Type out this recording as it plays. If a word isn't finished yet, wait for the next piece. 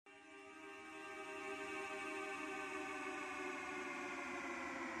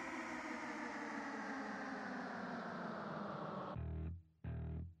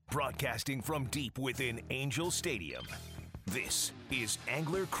Broadcasting from deep within Angel Stadium, this is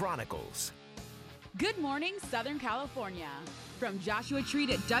Angler Chronicles. Good morning, Southern California. From Joshua Tree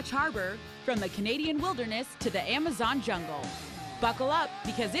to Dutch Harbor, from the Canadian wilderness to the Amazon jungle. Buckle up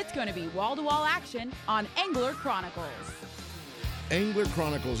because it's going to be wall-to-wall action on Angler Chronicles. Angler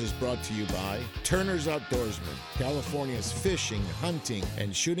Chronicles is brought to you by Turner's Outdoorsman, California's fishing, hunting,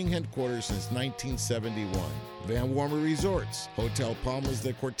 and shooting headquarters since 1971. Van Warmer Resorts, Hotel Palmas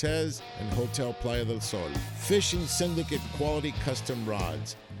de Cortez, and Hotel Playa del Sol. Fishing Syndicate Quality Custom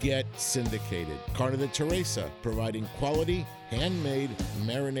Rods. Get syndicated. Carne de Teresa, providing quality, handmade,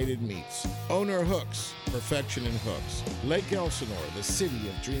 marinated meats. Owner Hooks, perfection in hooks. Lake Elsinore, the city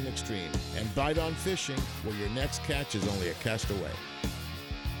of Dream Extreme. And Bite On Fishing, where your next catch is only a cast away.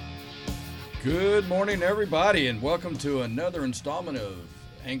 Good morning, everybody, and welcome to another installment of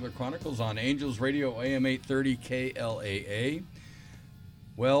Angler Chronicles on Angels Radio AM 830 KLAA.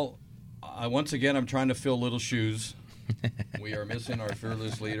 Well, once again, I'm trying to fill little shoes. We are missing our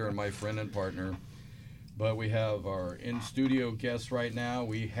fearless leader and my friend and partner. But we have our in-studio guest right now.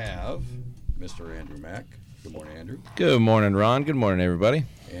 We have Mr. Andrew Mack. Good morning, Andrew. Good morning, Ron. Good morning, everybody.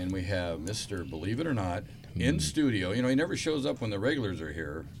 And we have Mr. Believe It or Not in studio. You know, he never shows up when the regulars are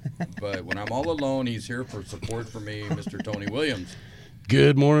here. But when I'm all alone, he's here for support for me, Mr. Tony Williams.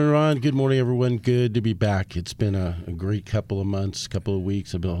 Good morning, Ron. Good morning, everyone. Good to be back. It's been a great couple of months, couple of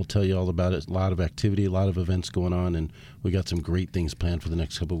weeks. I'll tell you all about it. A lot of activity, a lot of events going on, and we got some great things planned for the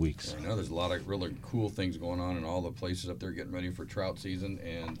next couple of weeks. I know there's a lot of really cool things going on in all the places up there getting ready for trout season.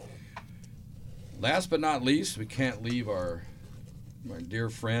 And last but not least, we can't leave my dear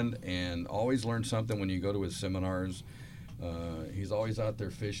friend and always learn something when you go to his seminars. He's always out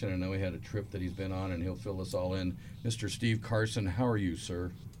there fishing. I know he had a trip that he's been on, and he'll fill us all in. Mr. Steve Carson, how are you,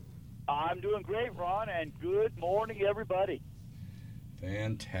 sir? I'm doing great, Ron, and good morning, everybody.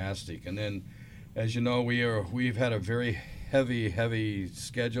 Fantastic. And then, as you know, we've had a very heavy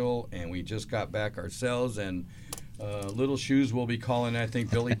schedule, and we just got back ourselves, and Little Shoes will be calling. I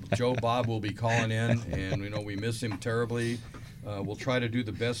think Joe Bob will be calling in, and we miss him terribly. We'll try to do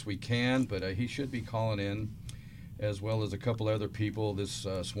the best we can, but he should be calling in, as well as a couple other people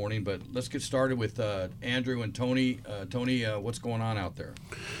this morning. But let's get started with Andrew and Tony. Tony, what's going on out there?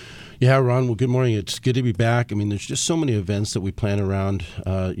 Yeah, Ron, well, good morning. It's good to be back. I mean, there's just so many events that we plan around,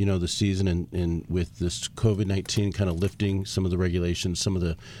 the season, and with this COVID-19 kind of lifting some of the regulations, some of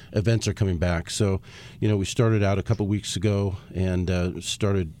the events are coming back. So, we started out a couple weeks ago and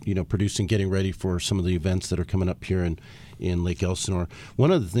started, producing, getting ready for some of the events that are coming up here in Lake Elsinore. One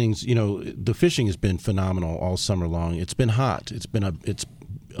of the things, the fishing has been phenomenal all summer long. It's been hot. It's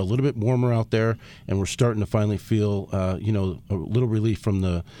a little bit warmer out there, and we're starting to finally feel, a little relief from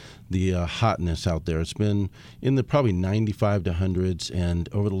the hotness out there. It's been in the probably 95 to hundreds, and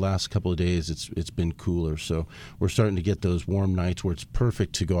over the last couple of days, it's been cooler. So we're starting to get those warm nights where it's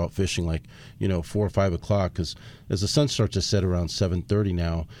perfect to go out fishing, like 4 or 5 o'clock. Because as the sun starts to set around 7:30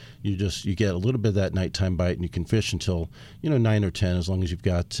 now, you get a little bit of that nighttime bite, and you can fish until 9 or 10, as long as you've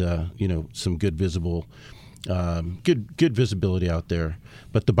got some good visible. Good visibility out there,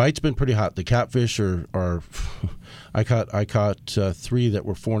 but the bite's been pretty hot. The catfish are I caught 3 that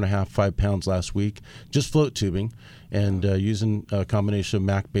were 4.5, 5 pounds last week, just float tubing, and using a combination of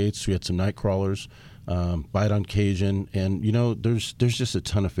Mac baits. We had some night crawlers, bite on Cajun, and there's just a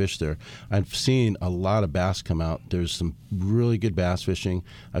ton of fish there. I've seen a lot of bass come out. There's some really good bass fishing.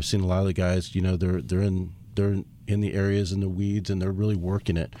 I've seen a lot of the guys. They're in the areas in the weeds, and they're really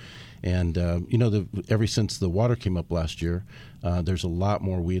working it. And, ever since the water came up last year, there's a lot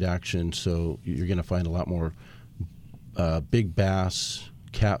more weed action. So you're going to find a lot more big bass,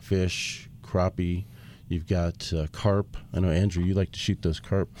 catfish, crappie. You've got carp. I know, Andrew, you like to shoot those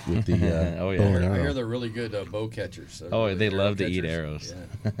carp with the oh, yeah. bow and arrow. I hear they're really good bow catchers. They love to eat arrows.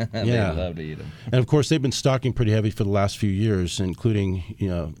 Yeah. They love to eat them. And, of course, they've been stocking pretty heavy for the last few years,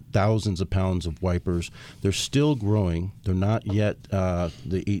 including, thousands of pounds of wipers. They're still growing. They're not yet the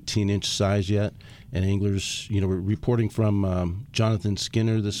 18-inch size yet. And anglers, we're reporting from Jonathan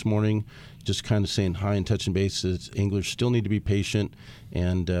Skinner this morning, just kind of saying hi and touching bases. Anglers still need to be patient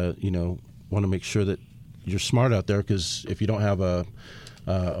and, want to make sure that you're smart out there, because if you don't have a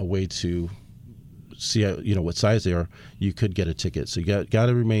way to see what size they are, you could get a ticket. So you got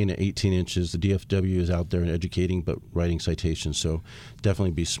to remain at 18 inches. The DFW is out there and educating, but writing citations. So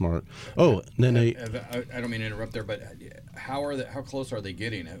definitely be smart. Oh, and then I don't mean to interrupt there, but how close are they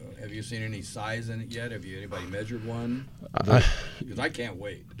getting? Have you seen any size in it yet? Have anybody measured one? Because I can't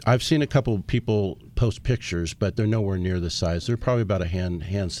wait. I've seen a couple of people post pictures, but they're nowhere near the size. They're probably about a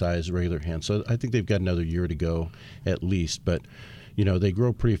hand size, regular hand. So I think they've got another year to go at least. But they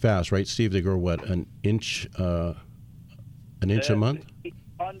grow pretty fast, right, Steve? They grow what, an inch a month?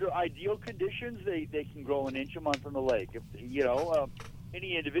 Under ideal conditions, they can grow an inch a month in the lake. If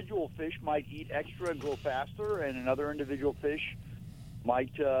any individual fish might eat extra and grow faster, and another individual fish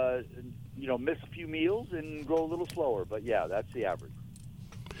might miss a few meals and grow a little slower. But yeah, that's the average.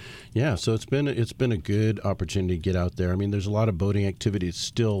 Yeah, so it's been a good opportunity to get out there. I mean, there's a lot of boating activity. It's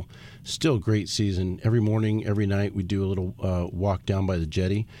still a great season. Every morning, every night, we do a little walk down by the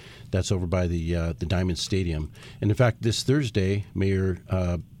jetty. That's over by the Diamond Stadium. And in fact, this Thursday, Mayor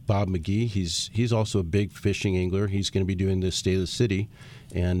Bob McGee, he's also a big fishing angler. He's going to be doing the State of the City,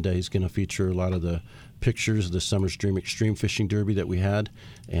 and he's going to feature a lot of the pictures of the Summer's Dream Extreme Fishing Derby that we had.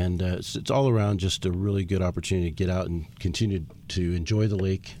 And it's all around just a really good opportunity to get out and continue to enjoy the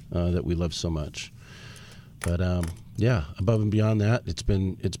lake that we love so much. But above and beyond that, it's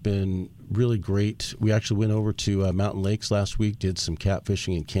been really great. We actually went over to Mountain Lakes last week, did some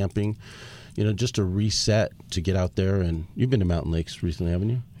catfishing and camping. Just a reset to get out there. And you've been to Mountain Lakes recently, haven't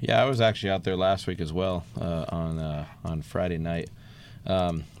you? Yeah, I was actually out there last week as well on Friday night.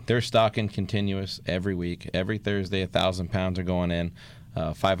 They're stocking continuous every week. Every Thursday, 1,000 pounds are going in.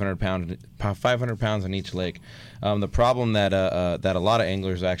 500 pounds on each lake. The problem that a lot of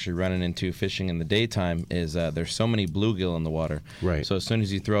anglers are actually running into fishing in the daytime is there's so many bluegill in the water. Right. So as soon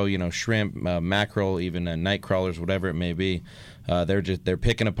as you throw shrimp, mackerel, even night crawlers, whatever it may be, they're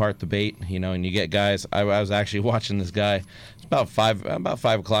picking apart the bait. And you get guys. I was actually watching this guy. It's about 5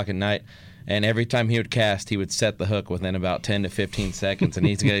 o'clock at night. And every time he would cast, he would set the hook within about 10 to 15 seconds. And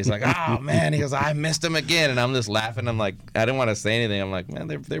he's like, oh, man. He goes, I missed him again. And I'm just laughing. I'm like, I didn't want to say anything. I'm like, man,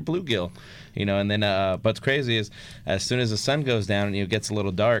 they're bluegill. And then but what's crazy is as soon as the sun goes down and it gets a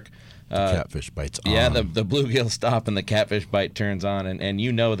little dark, the catfish bites on. Yeah, the bluegill stop and the catfish bite turns on. And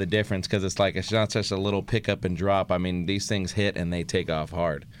the difference because it's not just a little pick up and drop. I mean, these things hit and they take off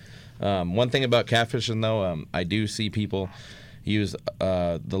hard. One thing about catfishing, though, I do see people use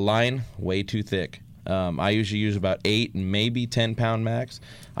the line way too thick. I usually use about 8 and maybe 10 pound max.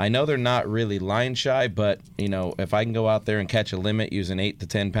 I know they're not really line shy, but if I can go out there and catch a limit using 8 to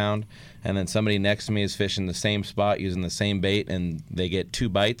 10 pound, and then somebody next to me is fishing the same spot using the same bait, and they get 2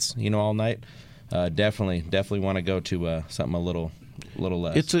 bites, all night, definitely want to go to something a little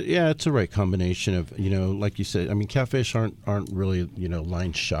less. It's a right combination of like you said. I mean, catfish aren't really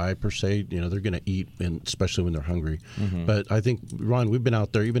line shy per se. They're going to eat, and especially when they're hungry. Mm-hmm. But I think, Ron, we've been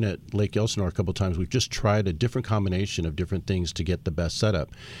out there even at Lake Elsinore a couple of times. We've just tried a different combination of different things to get the best setup.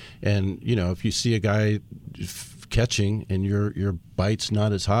 And if you see a guy catching and your bite's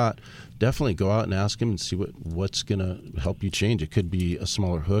not as hot, definitely go out and ask him and see what's going to help you change. It could be a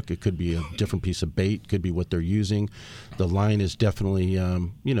smaller hook. It could be a different piece of bait. It could be what they're using. The line is definitely,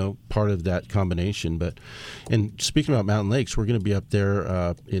 part of that combination. And speaking about Mountain Lakes, we're going to be up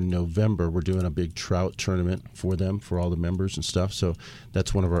there in November. We're doing a big trout tournament for them, for all the members and stuff. So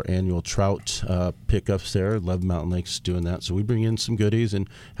that's one of our annual trout pickups there. Love Mountain Lakes doing that. So we bring in some goodies and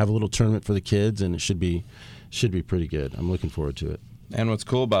have a little tournament for the kids, and it should be pretty good. I'm looking forward to it. And what's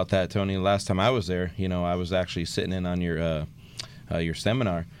cool about that, Tony, last time I was there, I was actually sitting in on your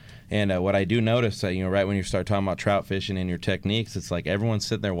seminar. And what I do notice, right when you start talking about trout fishing and your techniques, it's like everyone's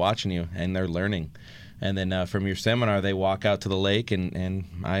sitting there watching you and they're learning. And then from your seminar, they walk out to the lake, and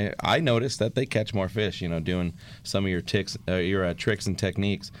I noticed that they catch more fish, doing some of your tricks and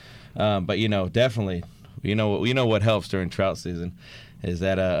techniques. But definitely, what helps during trout season is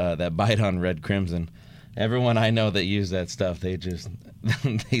that bite on red crimson. Everyone I know that use that stuff, they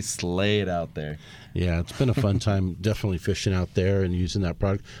slay it out there. Yeah, it's been a fun time definitely fishing out there and using that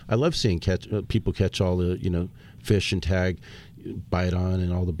product. I love seeing people catch all the fish and tag bite on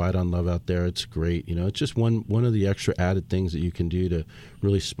and all the bite on love out there. It's great. It's just one of the extra added things that you can do to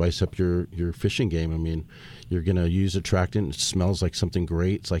really spice up your fishing game. I mean, you're going to use attractant. It smells like something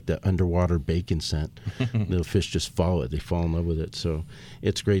great. It's like the underwater bacon scent. The fish just follow it. They fall in love with it. So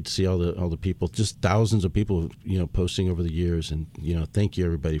it's great to see all the people, just thousands of people, posting over the years. And, thank you,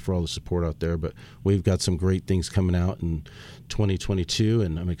 everybody, for all the support out there. But we've got some great things coming out in 2022,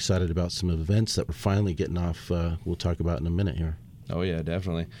 and I'm excited about some events that we're finally getting off. We'll talk about in a minute here. Oh, yeah,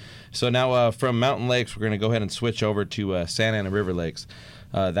 definitely. So now from Mountain Lakes, we're going to go ahead and switch over to Santa Ana River Lakes.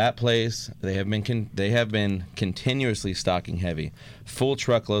 That place, they have been continuously stocking heavy, full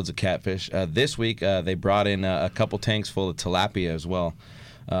truckloads of catfish. This week, they brought in a couple tanks full of tilapia as well.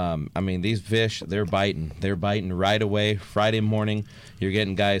 I mean, these fish, they're biting. They're biting right away. Friday morning, you're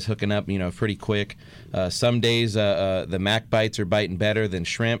getting guys hooking up, pretty quick. Some days the mac bites are biting better than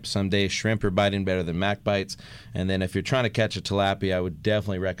shrimp. Some days shrimp are biting better than mac bites. And then if you're trying to catch a tilapia, I would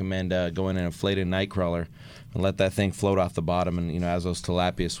definitely recommend going in a flated nightcrawler and let that thing float off the bottom. And, as those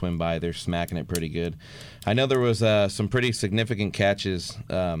tilapia swim by, they're smacking it pretty good. I know there was some pretty significant catches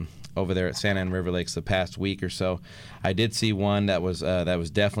over there at Santa Ana River Lakes the past week or so. I did see one that was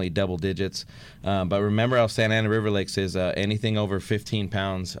definitely double digits. But remember how Santa Ana River Lakes is anything over 15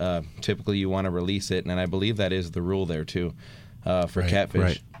 pounds, typically you want to release it. And I believe that is the rule there, too, for catfish.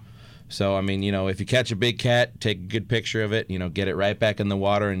 Right. So, I mean, if you catch a big cat, take a good picture of it, get it right back in the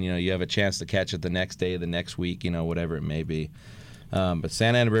water, and, you have a chance to catch it the next day, the next week, whatever it may be. But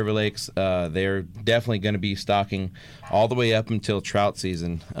Santa Ana River Lakes, they're definitely going to be stocking all the way up until trout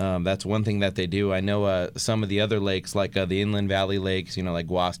season. That's one thing that they do. I know some of the other lakes, like the Inland Valley lakes,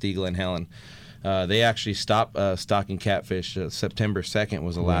 like Wasp, Eagle, and Helen, they actually stop stocking catfish. September 2nd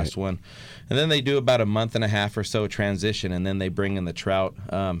was the last one. And then they do about a month and a half or so transition, and then they bring in the trout,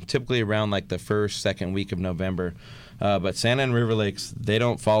 typically around like the first, second week of November. But Santa Ana River Lakes, they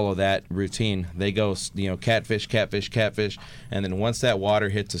don't follow that routine. They go, catfish, catfish, catfish, and then once that water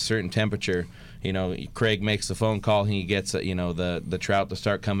hits a certain temperature, Craig makes a phone call, he gets, the trout to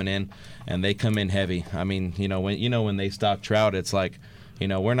start coming in, and they come in heavy. I mean, when they stock trout, it's like,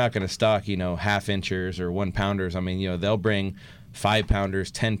 we're not going to stock, half inchers or 1 pounders. I mean, they'll bring 5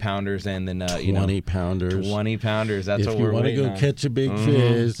 pounders, 10 pounders, and then 20 pounders. 20 pounders. That's what we're waiting on. If you want to go catch a big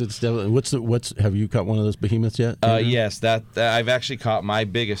fish, it's definitely. Have you caught one of those behemoths yet? Yes, I've actually caught my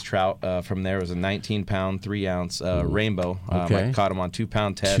biggest trout from there. It was a 19-pound, 3-ounce rainbow. I caught him on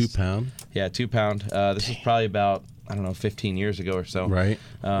 2-pound test. 2 pound? Yeah, 2 pound. This is probably about 15 years ago or so. Right.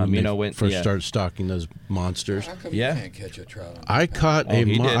 When first started stocking those monsters. How come you can't catch a trout? I caught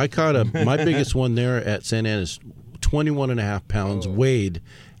my biggest one there at Santa Ana is 21.5 pounds weighed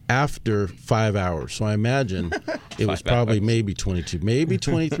after 5 hours. So I imagine it was probably maybe 22, maybe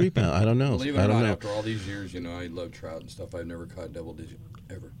 23 pounds. I don't know. Believe it or not, after all these years, I love trout and stuff. I've never caught double digit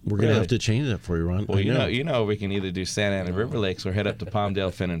ever. We're gonna have to change that for you, Ron. Well, we can either do Santa Ana River Lakes or head up to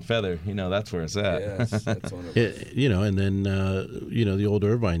Palmdale Fin and Feather. That's where it's at. Yes, that's wonderful. And then the old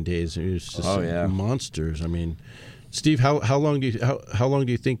Irvine days. It was just monsters. I mean, Steve, how long do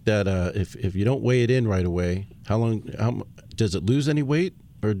you think that if you don't weigh it in right away, how does it lose any weight,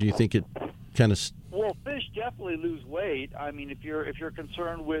 or do you think it kind of? Well, fish definitely lose weight. I mean, if you're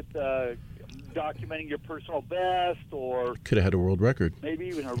concerned with documenting your personal best, or could have had a world record, maybe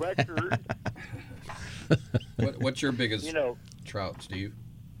even a record. What's your biggest trout, Steve?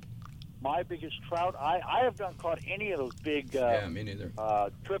 My biggest trout, I have not caught any of those big me neither.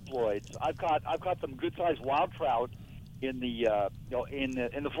 triploids. I've caught some good sized wild trout in the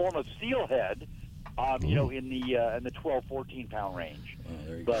in the form of steelhead, in the 12-14 pound range. Oh,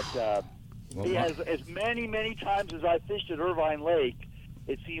 there you but go. as many times as I fished at Irvine Lake,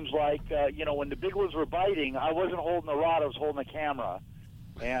 it seems like when the big ones were biting, I wasn't holding the rod, I was holding the camera,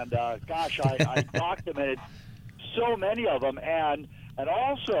 and I caught them, and it's so many of them, and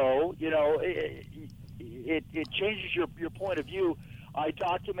also it changes your point of view. I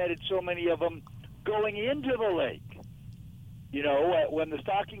documented so many of them going into the lake. When the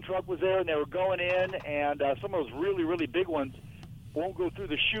stocking truck was there and they were going in, and some of those really, really big ones won't go through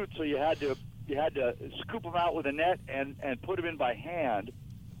the chute, so you had to scoop them out with a net and put them in by hand.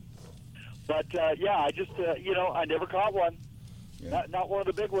 But I just I never caught one. Yeah. Not one of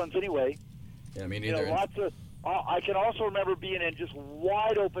the big ones anyway. Yeah, me neither. Lots of. I can also remember being in just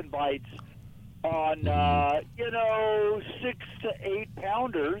wide open bites on 6 to 8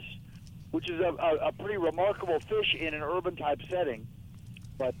 pounders, which is a pretty remarkable fish in an urban type setting.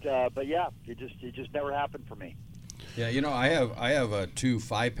 But yeah, it just never happened for me. Yeah, I have 2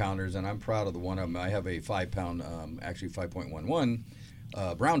 5-pounders, and I'm proud of the one of them. I have a 5-pound, actually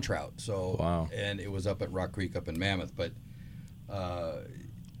 5.11 brown trout. So wow. And it was up at Rock Creek up in Mammoth, but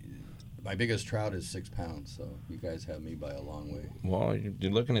my biggest trout is 6 pounds. So you guys have me by a long way. Well,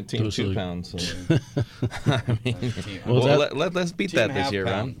 you're looking at team 2 pounds. So. I mean, let's beat that this year,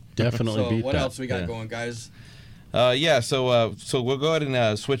 Ron. Definitely beat that. So what else we got going, guys? So we'll go ahead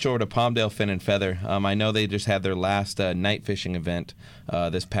and switch over to Palmdale Fin and Feather. I know they just had their last night fishing event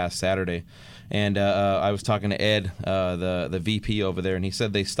this past Saturday, and I was talking to Ed, the VP over there, and he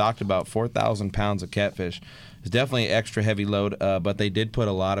said they stocked about 4,000 pounds of catfish. It's definitely an extra heavy load, but they did put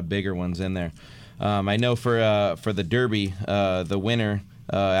a lot of bigger ones in there. I know for the Derby, the winner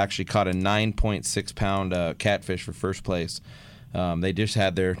actually caught a 9.6 pound catfish for first place. They just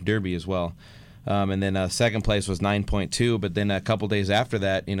had their Derby as well. And then second place was 9.2. But then a couple days after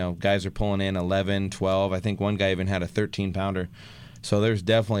that, guys are pulling in 11, 12. I think one guy even had a 13-pounder. So there's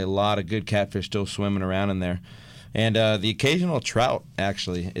definitely a lot of good catfish still swimming around in there. And the occasional trout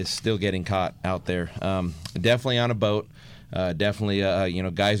actually is still getting caught out there. Definitely on a boat. Definitely,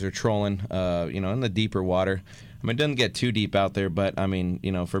 guys are trolling, in the deeper water. I mean, it doesn't get too deep out there, but, I mean,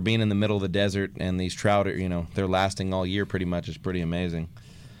 for being in the middle of the desert and these trout are, they're lasting all year pretty much is pretty amazing.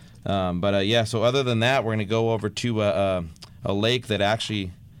 So other than that, we're going to go over to a lake that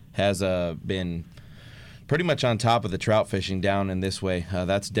actually has been pretty much on top of the trout fishing down in this way.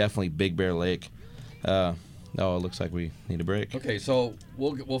 That's definitely Big Bear Lake. It looks like we need a break. Okay, so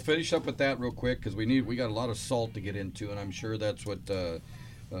we'll finish up with that real quick because we got a lot of salt to get into, and I'm sure that's what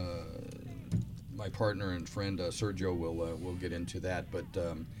my partner and friend Sergio will get into that. But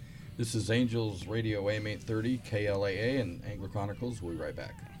this is Angels Radio AM 830 KLAA and Angler Chronicles. We'll be right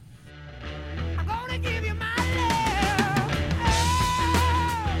back. I'm gonna give you my love.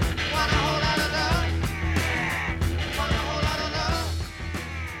 Want a whole lot of love. Want a whole lot of love.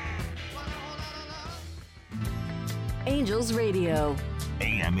 Angels Radio.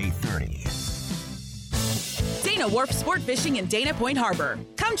 AM 830. Dana Wharf Sport Fishing in Dana Point Harbor.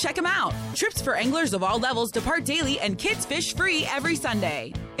 Come check them out. Trips for anglers of all levels depart daily and kids fish free every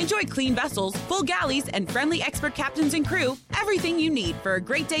Sunday. Enjoy clean vessels, full galleys, and friendly expert captains and crew. Everything you need for a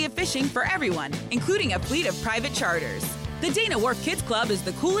great day of fishing for everyone, including a fleet of private charters. The Dana Wharf Kids Club is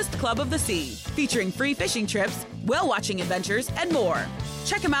the coolest club of the sea, featuring free fishing trips, whale-watching adventures, and more.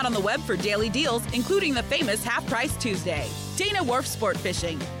 Check them out on the web for daily deals, including the famous Half Price Tuesday. Dana Wharf Sport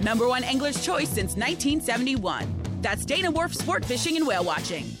Fishing, #1 angler's choice since 1971. That's Dana Wharf Sport Fishing and Whale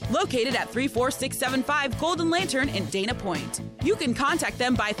Watching, located at 34675 Golden Lantern in Dana Point. You can contact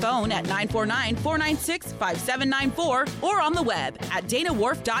them by phone at 949-496-5794 or on the web at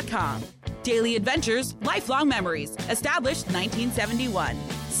danawharf.com. Daily adventures, lifelong memories, established 1971.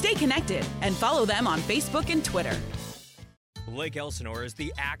 Stay connected and follow them on Facebook and Twitter. Lake Elsinore is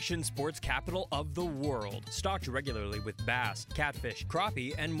the action sports capital of the world, stocked regularly with bass, catfish,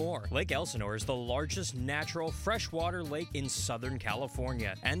 crappie, and more. Lake Elsinore is the largest natural freshwater lake in Southern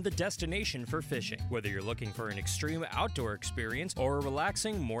California and the destination for fishing. Whether you're looking for an extreme outdoor experience or a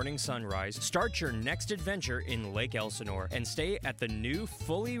relaxing morning sunrise, start your next adventure in Lake Elsinore and stay at the new,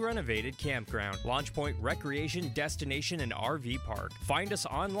 fully renovated campground, Launch Point Recreation Destination and RV Park. Find us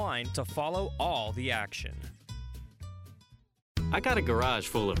online to follow all the action. I got a garage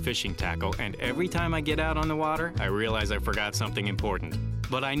full of fishing tackle, and every time I get out on the water, I realize I forgot something important.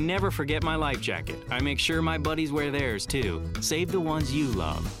 But I never forget my life jacket. I make sure my buddies wear theirs, too. Save the ones you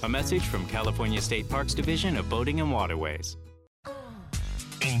love. A message from California State Parks Division of Boating and Waterways.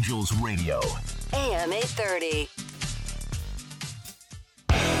 Angels Radio. AM 830.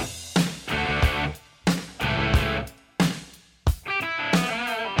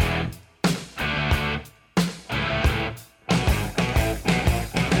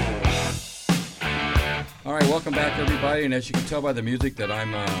 All right, welcome back, everybody. And as you can tell by the music that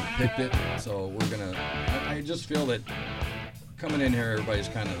I'm picked it, so we're gonna. I just feel that coming in here, everybody's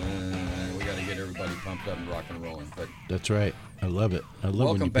kind of. We got to get everybody pumped up and rock and rolling. But that's right. I love it. I love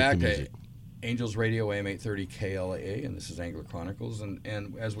welcome when you back pick the to music. Angels Radio AM 830 KLAA, and this is Angler Chronicles. And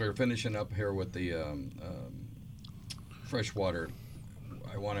as we're finishing up here with the freshwater,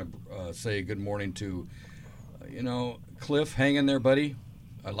 I want to say good morning to, Cliff, hang in there, buddy.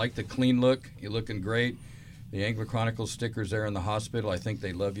 I like the clean look. You're looking great. The Angler Chronicles stickers there in the hospital, I think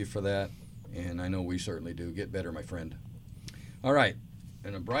they love you for that, and I know we certainly do. Get better, my friend. All right,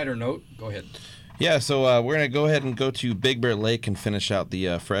 on a brighter note, go ahead. Yeah, so we're going to go ahead and go to Big Bear Lake and finish out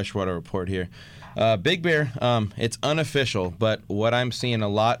the freshwater report here. Big Bear, it's unofficial, but what I'm seeing a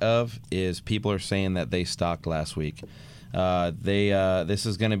lot of is people are saying that they stocked last week. This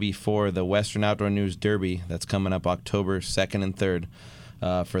is going to be for the Western Outdoor News Derby that's coming up October 2nd and 3rd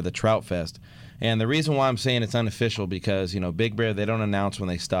for the Trout Fest. And the reason why I'm saying it's unofficial because, Big Bear, they don't announce when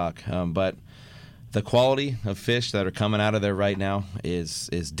they stock. But the quality of fish that are coming out of there right now is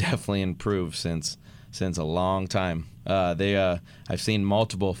definitely improved since a long time. I've seen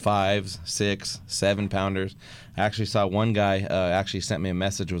multiple 5s, 6, 7 pounders. I actually saw one guy actually sent me a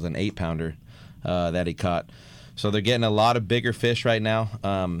message with an 8 pounder that he caught. So they're getting a lot of bigger fish right now.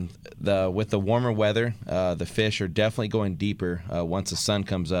 With the warmer weather, the fish are definitely going deeper once the sun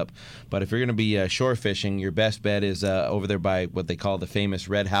comes up. But if you're going to be shore fishing, your best bet is over there by what they call the famous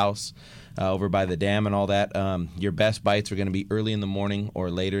Red House, over by the dam and all that. Your best bites are going to be early in the morning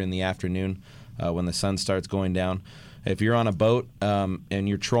or later in the afternoon when the sun starts going down. If you're on a boat and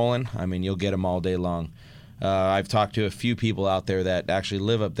you're trolling, you'll get them all day long. I've talked to a few people out there that actually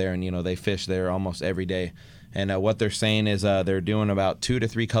live up there, and they fish there almost every day. And what they're saying is they're doing about 2 to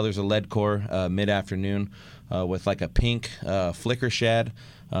 3 colors of lead core mid-afternoon with like a pink flicker shad.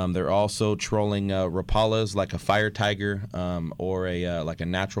 They're also trolling rapalas like a fire tiger or like a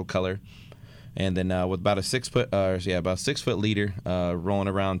natural color. And then with about a 6 foot, about 6 foot leader, rolling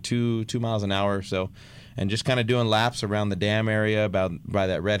around 2 miles an hour or so, and just kind of doing laps around the dam area, by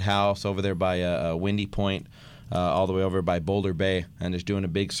that red house over there by Windy Point, all the way over by Boulder Bay, and just doing a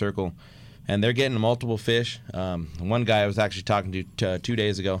big circle. And they're getting multiple fish. One guy I was actually talking to 2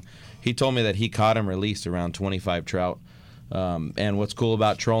 days ago, he told me that he caught and released around 25 trout. And what's cool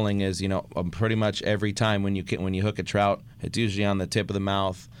about trolling is, pretty much every time when you hook a trout, it's usually on the tip of the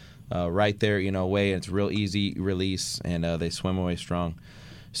mouth, right there, away. It's real easy release, and they swim away strong.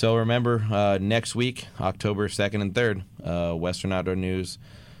 So remember, next week, October 2nd and 3rd, Western Outdoor News,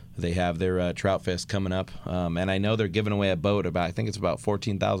 they have their Trout Fest coming up. And I know they're giving away a boat I think it's about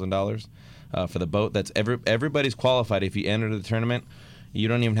 $14,000 for the boat. That's everybody's qualified. If you enter the tournament, you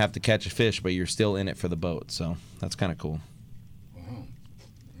don't even have to catch a fish, but you're still in it for the boat. So that's kind of cool. Wow.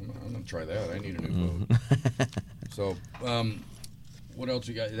 I'm going to try that. I need a new boat. So what else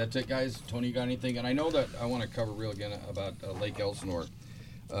you got? That's it, guys? Tony, you got anything? And I know that I want to cover real again about Lake Elsinore.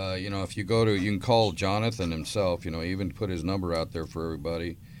 If you go to, you can call Jonathan himself. He even put his number out there for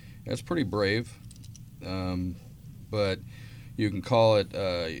everybody. That's pretty brave. But you can call it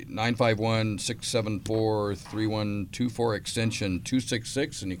 951-674-3124 extension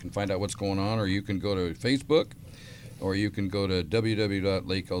 266, and you can find out what's going on. Or you can go to Facebook, or you can go to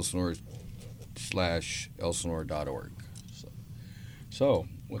www.lakeelsinore/elsinore.org. So,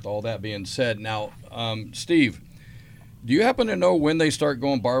 with all that being said, now, Steve, do you happen to know when they start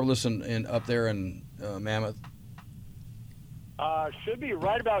going barbless and up there in Mammoth? Should be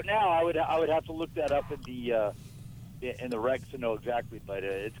right about now. I would have to look that up in the regs to know exactly, but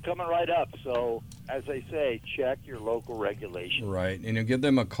it's coming right up. So, as they say, check your local regulations. Right, and you give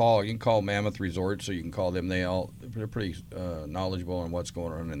them a call. You can call Mammoth Resort, so you can call them. They're pretty knowledgeable on what's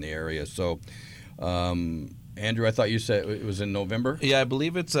going on in the area. So, Andrew, I thought you said it was in November? Yeah, I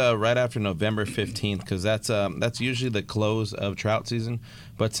believe it's right after November 15th, because that's usually the close of trout season.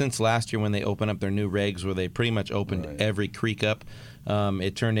 But since last year when they opened up their new regs where they pretty much opened every creek up,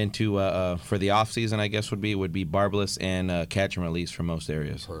 it turned into, for the off season, I guess would be barbless and catch and release for most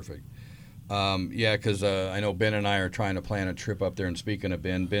areas. Perfect. Because I know Ben and I are trying to plan a trip up there. And speaking of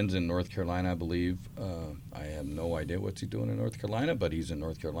Ben's in North Carolina, I believe. I have no idea what's he doing in North Carolina, but he's in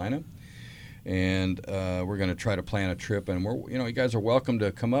North Carolina. And we're going to try to plan a trip, and you guys are welcome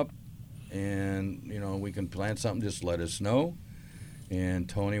to come up, and we can plan something. Just let us know, and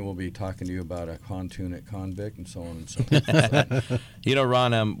Tony will be talking to you about a pontoon at Convict and so on and so forth.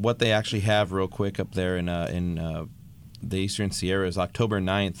 Ron, what they actually have real quick up there in the Eastern Sierra is October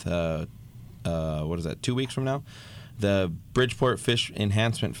 9th. What is that? 2 weeks from now, the Bridgeport Fish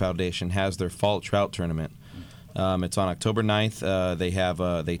Enhancement Foundation has their fall trout tournament. It's on October 9th.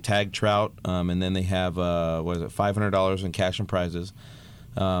 They tag trout, and then they have $500 in cash and prizes.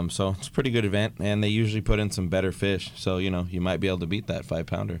 So it's a pretty good event, and they usually put in some better fish. So you might be able to beat that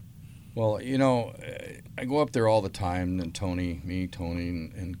 5-pounder. Well, I go up there all the time, and Tony,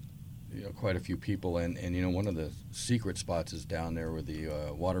 and quite a few people, and one of the secret spots is down there with the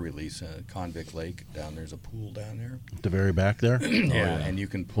water release, Convict Lake. Down there's a pool down there. At the very back there? Yeah, and you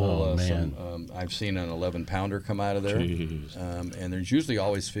can pull some. I've seen an 11-pounder come out of there. And there's usually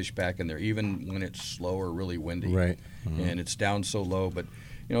always fish back in there, even when it's slow or really windy. Right. Mm-hmm. And it's down so low, but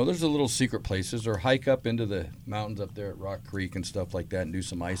there's the little secret places, or hike up into the mountains up there at Rock Creek and stuff like that, and do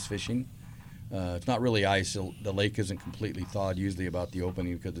some ice fishing. It's not really ice. The lake isn't completely thawed usually about the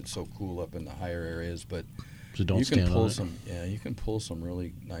opening because it's so cool up in the higher areas. But so don't you can stand pull on it. some. Yeah, you can pull some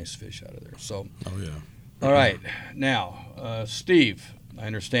really nice fish out of there. So. Oh yeah. All right, now Steve, I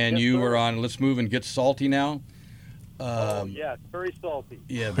understand you are on. Let's move and get salty now. Yeah, it's very salty.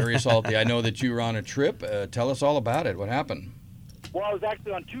 Yeah, very salty. I know that you were on a trip. Tell us all about it. What happened? Well, I was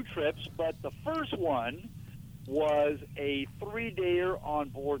actually on 2 trips, but the first one was a 3-dayer on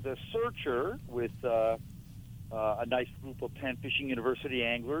board the Searcher with a nice group of Penn Fishing University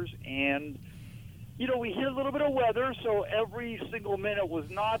anglers. And, we hit a little bit of weather, so every single minute was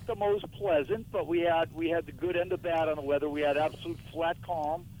not the most pleasant, but we had the good and the bad on the weather. We had absolute flat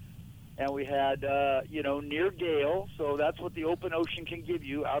calm, and we had, near gale, so that's what the open ocean can give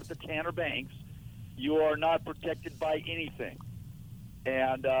you out at the Tanner Banks. You are not protected by anything.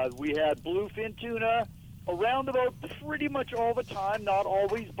 And we had bluefin tuna around about pretty much all the time, not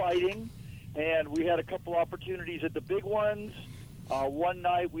always biting. And we had a couple opportunities at the big ones. One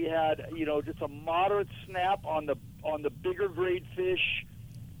night we had, just a moderate snap on the bigger grade fish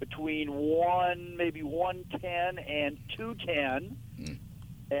between maybe 110 and 210.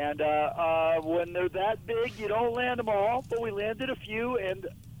 And when they're that big, you don't land them all, but we landed a few. And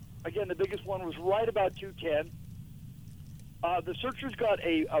again, the biggest one was right about 210. The searchers got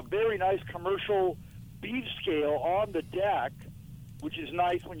a very nice commercial beef scale on the deck, which is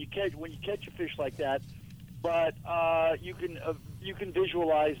nice when you catch a fish like that. But you can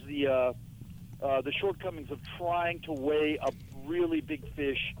visualize the shortcomings of trying to weigh a really big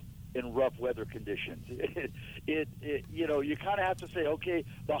fish in rough weather conditions. You kind of have to say, okay,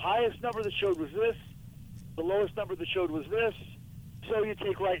 the highest number that showed was this, the lowest number that showed was this, so you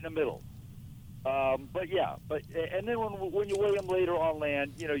take right in the middle. And then when you weigh them later on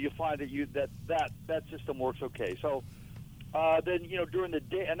land, you find that system works okay. So then during the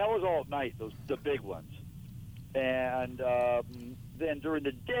day, and that was all at night, the big ones. And then during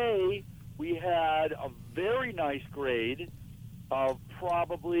the day, we had a very nice grade of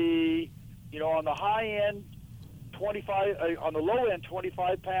probably, on the high end, 25, on the low end,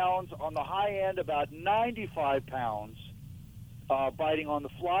 25 pounds, on the high end, about 95 pounds, biting on the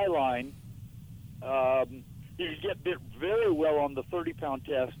fly line. You get bit very well on the 30-pound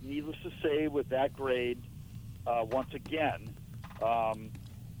test. Needless to say, with that grade, once again,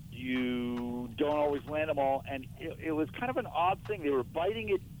 you don't always land them all, and it was kind of an odd thing. They were biting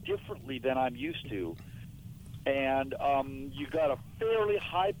it differently than I'm used to, and you got a fairly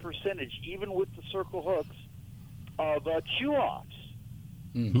high percentage, even with the circle hooks, of chew-offs.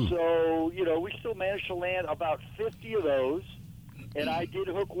 Mm-hmm. So, we still managed to land about 50 of those, and I did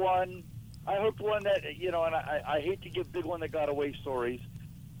hook one. I hooked one that, and I hate to give big one that got away stories,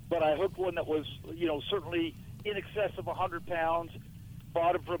 but I hooked one that was, certainly in excess of 100 pounds,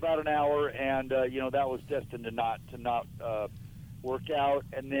 fought him for about an hour, and, that was destined to not work out.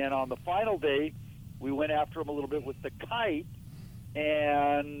 And then on the final day, we went after him a little bit with the kite,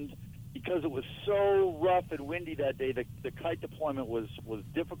 and because it was so rough and windy that day, the kite deployment was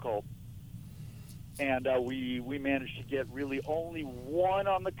difficult. And we managed to get really only one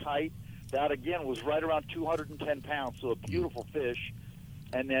on the kite. That, again, was right around 210 pounds, so a beautiful fish.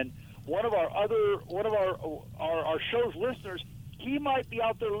 And then one of our show's listeners, he might be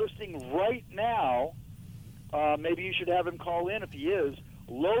out there listening right now. Maybe you should have him call in if he is.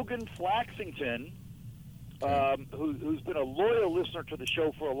 Logan Flaxington, who's been a loyal listener to the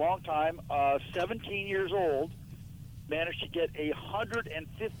show for a long time, 17 years old, managed to get a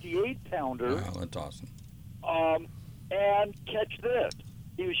 158-pounder. Wow, that's awesome. And catch this.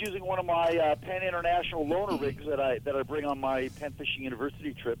 He was using one of my Penn International loaner rigs that I bring on my Penn Fishing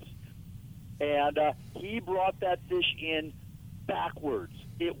University trips, and he brought that fish in backwards.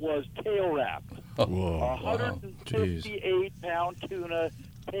 It was tail wrapped. Whoa! 158-pound tuna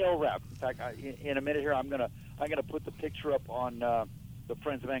tail wrapped. In fact, in a minute here, I'm gonna put the picture up on the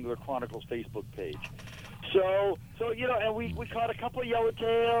Friends of Angler Chronicles Facebook page. So and we caught a couple of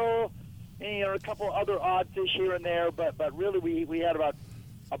yellowtail, and a couple of other odd fish here and there, but really we had about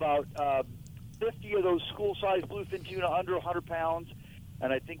 50 of those school-sized bluefin tuna under 100 pounds,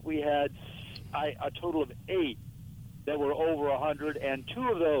 and I think we had a total of 8 that were over 100, and 2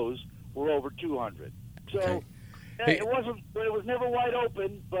 of those were over 200. So okay. It was never wide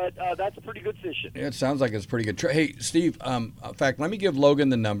open, but that's pretty good fishing. Yeah, it sounds like it's pretty good. Hey, Steve, in fact, let me give Logan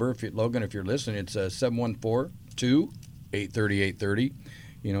the number. If you're listening, it's 714-2-830-830.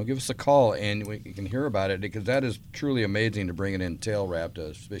 Give us a call, and we can hear about it, because that is truly amazing to bring it in tail wrapped,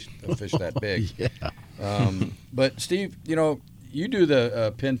 a fish that big. Yeah. But, Steve, you do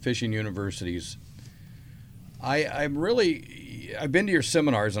the Penn Fishing Universities. I've been to your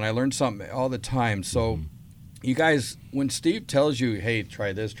seminars, and I learned something all the time. So you guys, when Steve tells you, hey,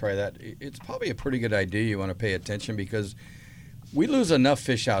 try this, try that, it's probably a pretty good idea. You want to pay attention, because we lose enough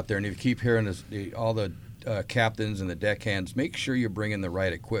fish out there, and if you keep hearing all the captains and the deckhands, make sure you're bringing the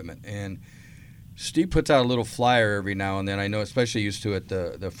right equipment. And Steve puts out a little flyer every now and then. I know, especially used to at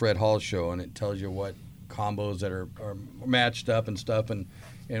the Fred Hall show, and it tells you what combos that are matched up and stuff. And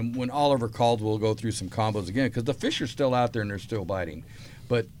when Oliver calls, we'll go through some combos again, because the fish are still out there and they're still biting.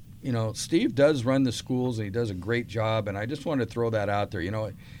 But Steve does run the schools, and he does a great job. And I just wanted to throw that out there.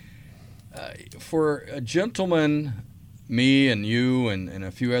 For a gentleman, me and you and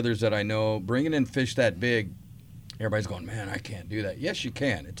a few others that I know, bringing in fish that big, everybody's going, man, I can't do that. Yes, you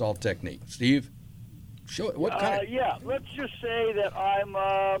can. It's all technique. Steve, show it. What kind of... Yeah, let's just say that I'm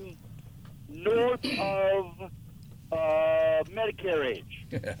north of Medicare age.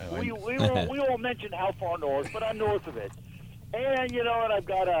 We won't mention how far north, but I'm north of it. And and I've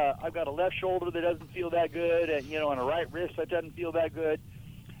got a left shoulder that doesn't feel that good, and and a right wrist that doesn't feel that good.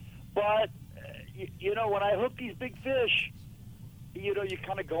 But when I hook these big fish, you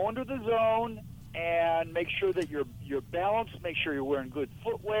kind of go into the zone and make sure that you're balanced, make sure you're wearing good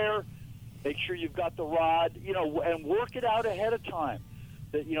footwear, make sure you've got the rod, and work it out ahead of time.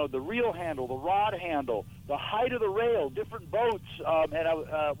 The reel handle, the rod handle, the height of the rail, different boats,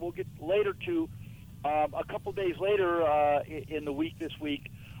 and we'll get later to a couple days later in the week this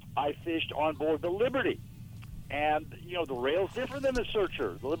week, I fished on board the Liberty. And, the rail's different than the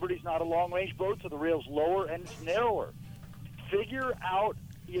Searcher. The Liberty's not a long-range boat, so the rail's lower and it's narrower. Figure out,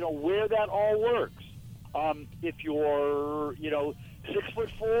 where that all works. If you're,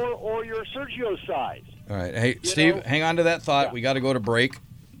 6'4" or you're Sergio size. All right. Hey, Steve, hang on to that thought. Yeah. We got to go to break.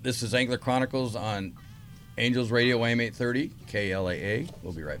 This is Angler Chronicles on Angels Radio AM 830, KLAA.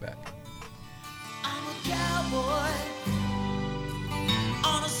 We'll be right back. I'm a cowboy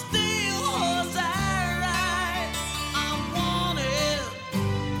on a steel horse I ride. I'm wanted,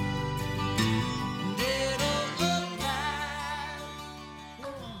 dead or alive.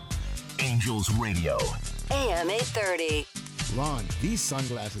 Angels Radio. AM 830. Ron, these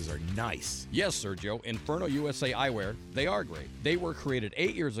sunglasses are nice. Yes, Sergio. Inferno USA Eyewear, they are great. They were created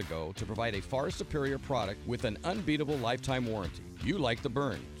 8 years ago to provide a far superior product with an unbeatable lifetime warranty. You like the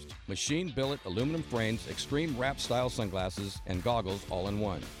burns. Machine billet aluminum frames, extreme wrap style sunglasses, and goggles all in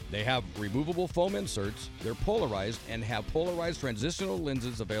one. They have removable foam inserts, they're polarized, and have polarized transitional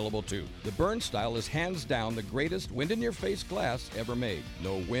lenses available too. The Burn style is hands down the greatest wind-in-your-face glass ever made.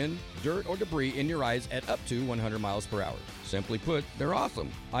 No wind, dirt, or debris in your eyes at up to 100 miles per hour. Simply put, they're awesome.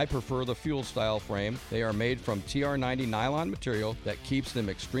 I prefer the Fuel style frame. They are made from TR90 nylon material that keeps them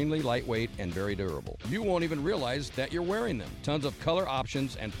extremely lightweight and very durable. You won't even realize that you're wearing them. Tons of color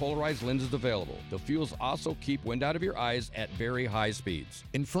options and polarized lenses available. The Fuels also keep wind out of your eyes at very high speeds.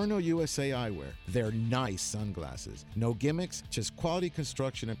 Inferno USA Eyewear. They're nice sunglasses. No gimmicks, just quality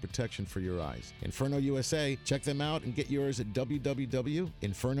construction and protection for your eyes. Inferno USA. Check them out and get yours at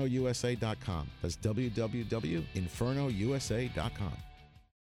www.infernousa.com. That's www.infernousa.com.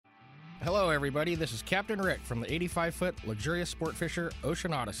 Hello, everybody. This is Captain Rick from the 85-foot luxurious sport fisher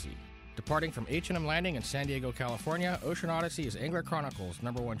Ocean Odyssey. Departing from H&M Landing in San Diego, California, Ocean Odyssey is Angler Chronicles'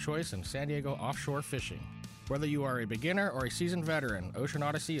 #1 choice in San Diego offshore fishing. Whether you are a beginner or a seasoned veteran, Ocean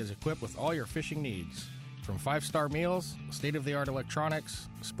Odyssey is equipped with all your fishing needs. From 5-star meals, state-of-the-art electronics,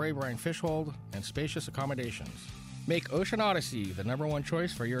 spray brine fish hold, and spacious accommodations. Make Ocean Odyssey the #1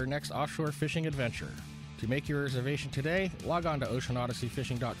 choice for your next offshore fishing adventure. To make your reservation today, log on to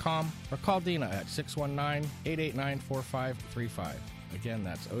oceanodysseysfishing.com or call Dina at 619-889-4535. Again,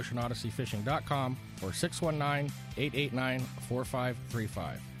 that's oceanodysseysfishing.com or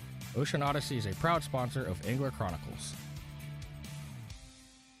 619-889-4535. Ocean Odyssey is a proud sponsor of Angler Chronicles.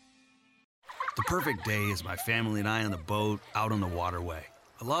 The perfect day is my family and I on the boat out on the waterway.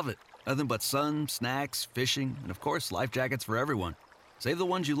 I love it. Nothing but sun, snacks, fishing, and of course, life jackets for everyone. Save the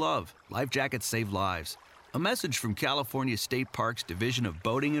ones you love. Life jackets save lives. A message from California State Parks Division of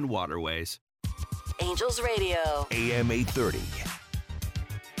Boating and Waterways. Angels Radio. AM 830.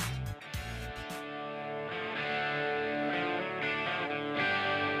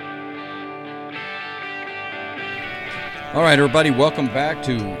 All right, everybody, welcome back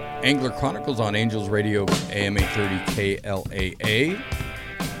to Angler Chronicles on Angels Radio, AM 830 KLAA.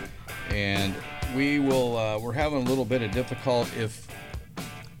 And we're having a little bit of difficulty.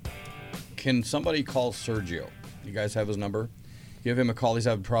 Can somebody call Sergio? You guys have his number? Give him a call. He's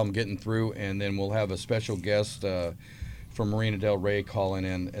having a problem getting through, and then we'll have a special guest from Marina Del Rey calling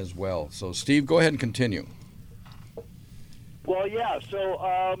in as well. So, Steve, go ahead and continue. Well, yeah. So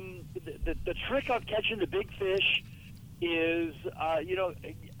the trick on catching the big fish is, I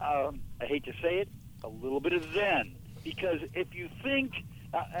hate to say it, a little bit of zen. Because if you think,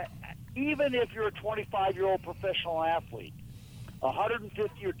 even if you're a 25-year-old professional athlete,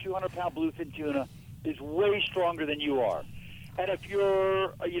 150 or 200-pound bluefin tuna is way stronger than you are. And if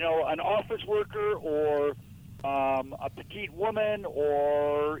you're, an office worker or a petite woman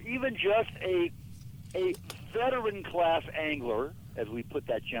or even just a veteran class angler, as we put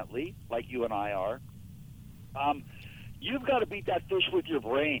that gently, like you and I are, you've got to beat that fish with your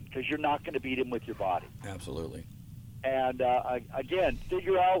brain because you're not going to beat him with your body. Absolutely. And again,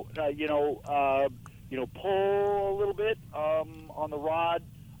 figure out, pull a little bit on the rod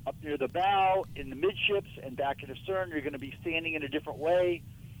up near the bow, in the midships, and back in the stern. You're going to be standing in a different way.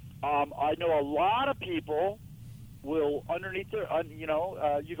 I know a lot of people will underneath their, you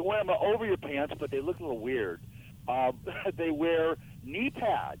can wear them over your pants, but they look a little weird. They wear knee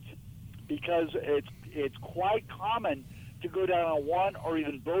pads because it's quite common to go down on one or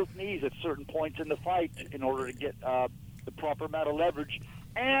even both knees at certain points in the fight in order to get the proper amount of leverage.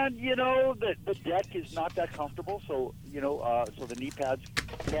 And, the deck is not that comfortable, so, so the knee pads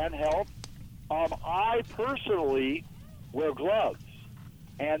can help. I personally wear gloves.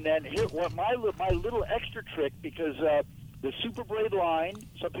 And then here, my little extra trick, because the Super Braid line,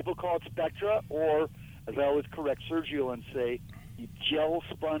 some people call it Spectra, or, as I always correct Sergio and say, the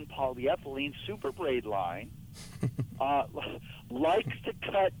gel-spun polyethylene Super Braid line, likes to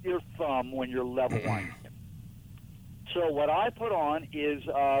cut your thumb when you're level winding. So what I put on is,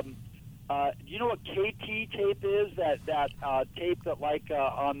 do you know what KT tape is? That tape that, like,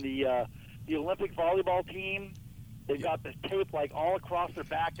 on the Olympic volleyball team, they've got this tape, like, all across their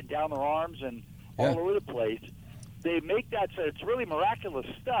back and down their arms and all over the place. They make that, so it's really miraculous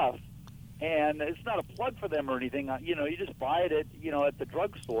stuff, and it's not a plug for them or anything. You just buy it at the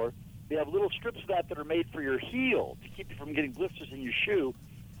drugstore. They have little strips of that are made for your heel to keep you from getting blisters in your shoe.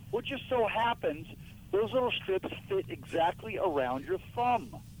 What just so happens, those little strips fit exactly around your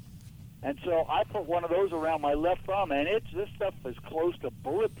thumb. And so I put one of those around my left thumb, and this stuff is close to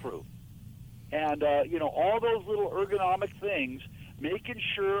bulletproof. And, all those little ergonomic things, making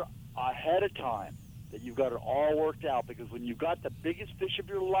sure ahead of time that you've got it all worked out, because when you've got the biggest fish of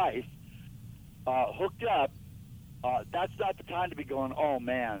your life hooked up, that's not the time to be going, oh,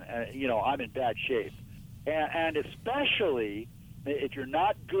 man, I'm in bad shape. And especially if you're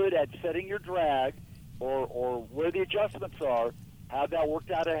not good at setting your drag or where the adjustments are, have that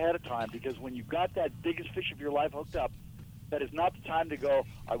worked out ahead of time, because when you've got that biggest fish of your life hooked up, that is not the time to go,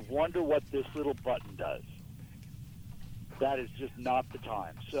 I wonder what this little button does. That is just not the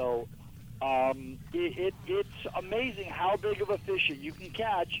time. So it's amazing how big of a fish you can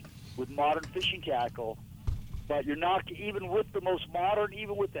catch with modern fishing tackle, but you're not, even with the most modern,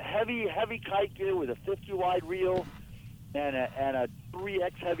 even with the heavy kite gear with a 50-wide reel and a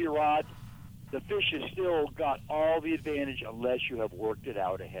 3X heavy rod, the fish has still got all the advantage unless you have worked it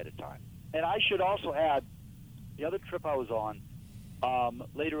out ahead of time. And I should also add, the other trip I was on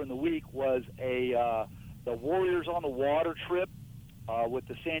later in the week was the Warriors on the Water trip with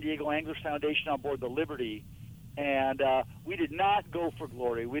the San Diego Anglers Foundation on board the Liberty. And we did not go for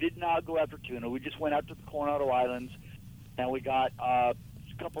glory. We did not go after tuna. We just went out to the Coronado Islands, and we got a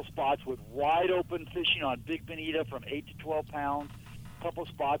couple spots with wide-open fishing on big bonita from 8 to 12 pounds, a couple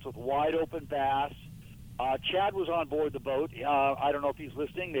spots with wide-open bass. Chad was on board the boat. I don't know if he's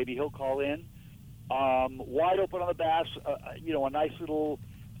listening. Maybe he'll call in. Wide open on the bass, a nice little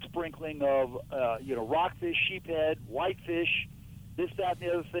sprinkling of, rockfish, sheephead, whitefish, this, that, and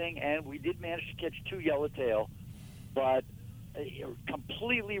the other thing, and we did manage to catch 2 yellowtail, but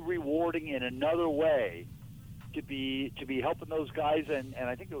completely rewarding in another way to be helping those guys, and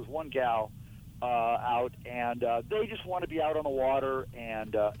I think there was one gal out, and they just want to be out on the water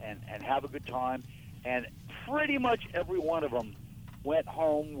and have a good time, and pretty much every one of them went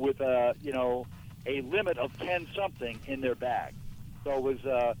home with a limit of 10-something in their bag. So it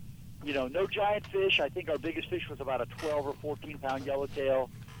was, no giant fish. I think our biggest fish was about a 12 or 14-pound yellowtail,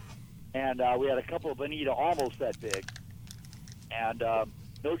 and we had a couple of bonita almost that big. And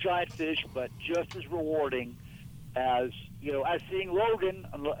no giant fish, but just as rewarding as seeing Logan.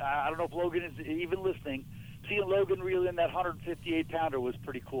 I don't know if Logan is even listening. Seeing Logan reel in that 158-pounder was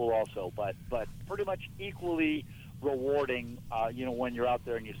pretty cool also, but pretty much equally rewarding, when you're out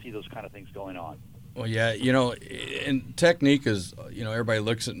there and you see those kind of things going on. Well, yeah, and technique is, everybody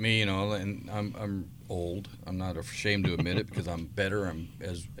looks at me, and I'm old. I'm not ashamed to admit it because I'm better. I'm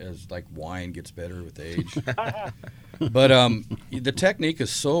as like wine gets better with age. But the technique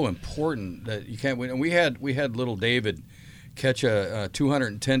is so important that you can't win. And we had little David catch a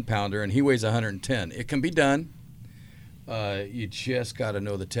 210-pounder, and he weighs 110. It can be done. You just got to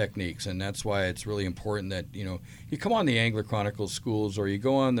know the techniques, and that's why it's really important that you come on the Angler Chronicles schools, or you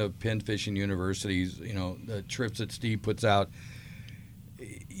go on the Penn Fishing Universities, the trips that Steve puts out.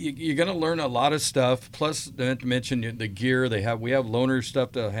 You're going to learn a lot of stuff. Plus, not to mention the gear we have loaner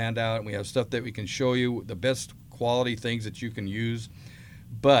stuff to hand out, and we have stuff that we can show you the best quality things that you can use.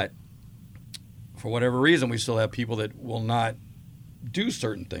 But for whatever reason, we still have people that will not do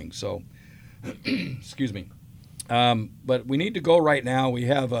certain things. So, excuse me. But we need to go right now. We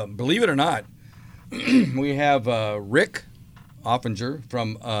have, believe it or not, we have Rick Offinger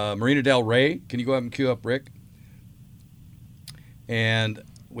from Marina Del Rey. Can you go ahead and cue up Rick? And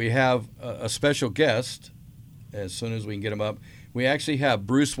we have a special guest as soon as we can get him up. We actually have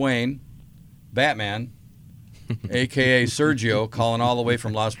Bruce Wayne, Batman, a.k.a. Sergio, calling all the way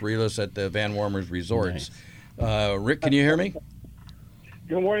from Los Barriles at the Van Warmers Resorts. Nice. Rick, can you hear me?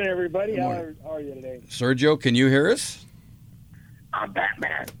 Good morning, everybody. Good morning. How are you today? Sergio, can you hear us? I'm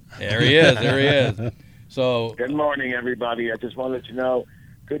Batman. There he is. There he is. So good morning, everybody. I just want to let you know,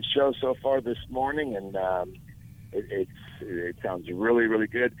 good show so far this morning, and it sounds really, really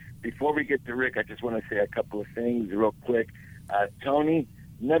good. Before we get to Rick, I just want to say a couple of things real quick. Tony,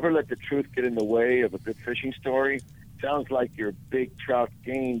 never let the truth get in the way of a good fishing story. Sounds like your big trout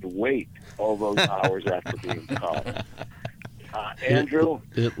gained weight all those hours after being caught. Andrew,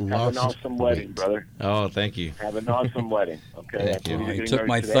 have an awesome wedding, brother. Oh, thank you. Have an awesome wedding. Okay. Thank you. He took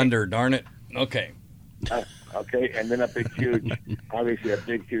my thunder, darn it. Okay. Okay, and then a big,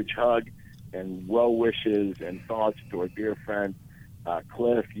 huge hug and well wishes and thoughts to our dear friend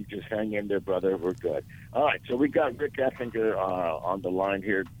Cliff. You just hang in there, brother. We're good. All right, so we got Rick Effinger on the line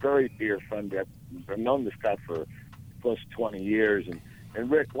here. Very dear friend. I've known this guy for close to 20 years.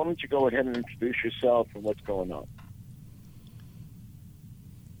 And Rick, why don't you go ahead and introduce yourself and what's going on?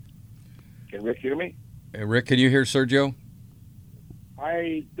 Can Rick hear me? Hey, Rick, can you hear Sergio?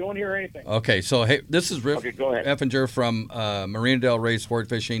 I don't hear anything. Okay, so hey, this is Rick Effinger from Marina Del Rey Sport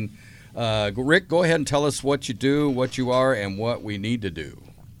Fishing. Rick, go ahead and tell us what you do, what you are, and what we need to do.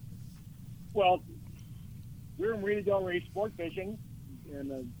 Well, we're Marina Del Rey Sport Fishing,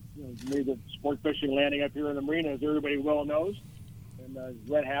 and the sport fishing landing up here in the marina, as everybody well knows. And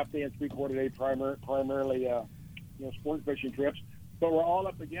rent half day and 3/4 day primarily sport fishing trips. But we're all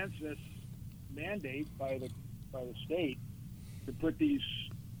up against this mandate by the state to put these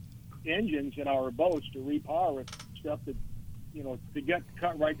engines in our boats to repower with stuff that, to get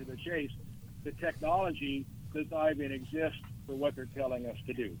cut right to the chase. The technology does not even exist for what they're telling us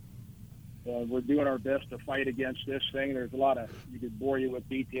to do. We're doing our best to fight against this thing. There's a lot of, you could bore you with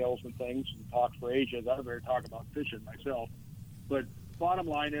details and things and talk for ages. I'd rather talk about fishing myself. But bottom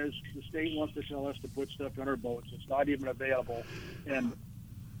line is the state wants to tell us to put stuff in our boats. It's not even available. And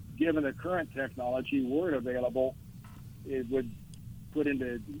given the current technology, were it available, it would put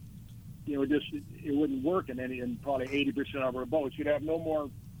into, it wouldn't work in probably 80% of our boats. You'd have no more,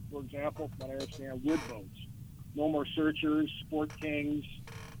 for example, from what I understand, wood boats. No more Searchers, Sport Kings,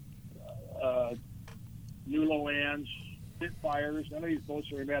 New Loans, Spitfires. None of these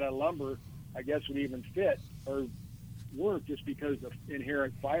boats are made out of lumber, I guess, would even fit or work just because of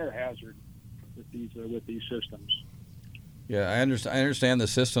inherent fire hazard with these systems. Yeah, I understand the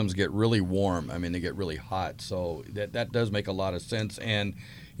systems get really warm. I mean, they get really hot, so that does make a lot of sense. And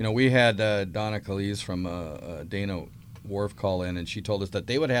we had Donna Calise from Dana Wharf call in, and she told us that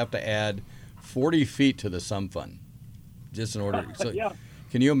they would have to add 40 feet to the sump fund just in order. So, yeah.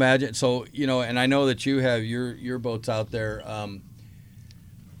 Can you imagine? So, and I know that you have your boats out there.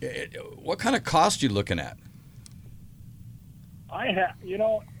 What kind of cost are you looking at?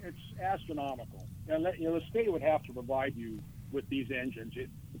 It's astronomical. And the state would have to provide you with these engines.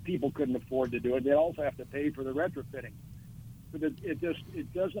 People couldn't afford to do it. They'd also have to pay for the retrofitting. But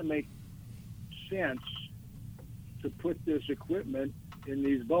it doesn't make sense to put this equipment in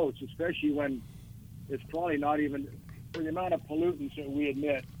these boats, especially when it's probably not even, for the amount of pollutants that we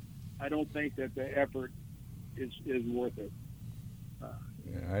emit, I don't think that the effort is worth it.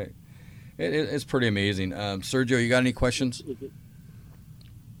 It's pretty amazing. Sergio, you got any questions?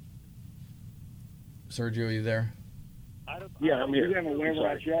 Sergio, are you there? Yeah, I'm here. We have a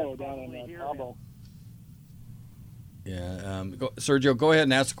Wainwright show down in Cabo. Yeah, Sergio, go ahead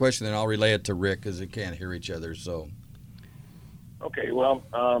and ask the question, and I'll relay it to Rick because they can't hear each other. So. Okay, well,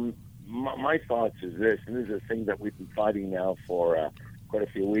 my thoughts is this, and this is a thing that we've been fighting now for quite a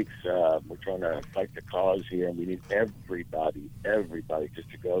few weeks. We're trying to fight the cause here, and we need everybody just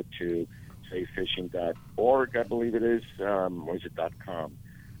to go to safefishing.org, I believe it is, or is it .com?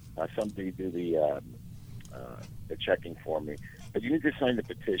 Somebody do the checking for me. But you need to sign the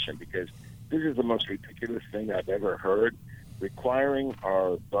petition because this is the most ridiculous thing I've ever heard, requiring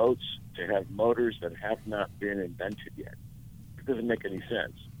our boats to have motors that have not been invented yet. It doesn't make any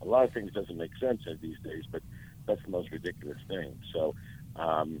sense. A lot of things doesn't make sense these days, but that's the most ridiculous thing. So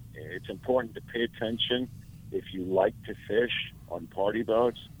it's important to pay attention if you like to fish on party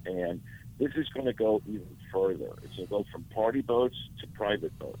boats, and this is going to go even further. It's going to go from party boats to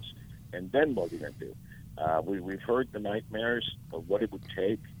private boats. And then what are we going to do? We've heard the nightmares of what it would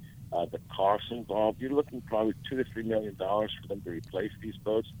take, the costs involved. You're looking probably $2 to $3 million for them to replace these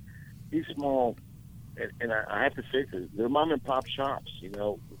boats. These small, and I have to say this, they're mom and pop shops.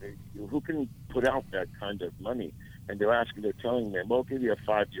 Who can put out that kind of money? And they're telling me, we'll give you a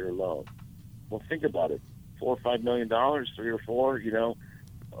 5-year loan. Well, think about it, $4 or $5 million, 3 or 4,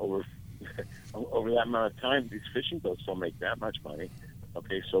 over that amount of time, these fishing boats don't make that much money.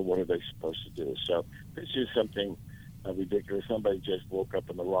 Okay, so what are they supposed to do? So this is something ridiculous. Somebody just woke up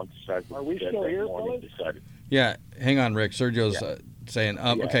on the wrong side. Are we still here, fellas? Yeah, hang on, Rick. Sergio's saying,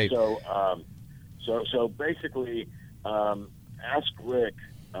 okay. So basically, ask Rick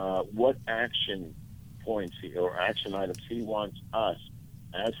what action points or action items he wants us,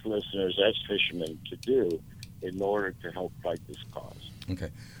 as listeners, as fishermen, to do in order to help fight this cause.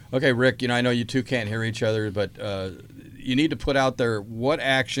 Okay, Rick, I know you two can't hear each other, but you need to put out there what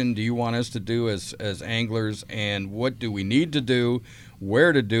action do you want us to do as anglers, and what do we need to do,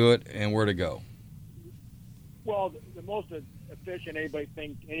 where to do it, and where to go. Well, the most efficient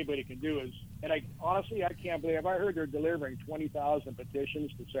anybody can do is, and honestly, I can't believe, I heard they're delivering 20,000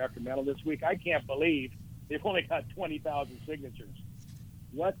 petitions to Sacramento this week. I can't believe they've only got 20,000 signatures.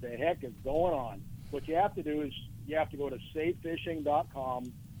 What the heck is going on? What you have to do is you have to go to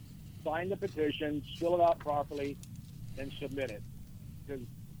safefishing.com, sign the petition, fill it out properly, and submit it. Because,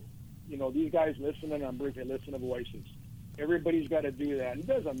 these guys listening on Bridge, they listen to voices. Everybody's got to do that. It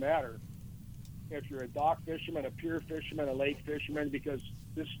doesn't matter if you're a dock fisherman, a pier fisherman, a lake fisherman, because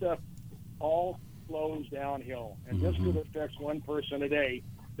this stuff all flows downhill. And just because it affects one person a day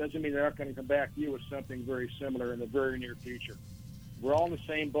doesn't mean they're not going to come back to you with something very similar in the very near future. We're all in the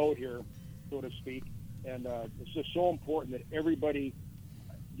same boat here, so to speak, and it's just so important that everybody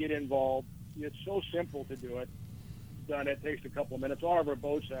get involved. It's so simple to do it. Done. It takes a couple of minutes. All of our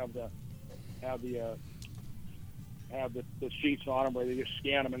boats have the sheets on them where they just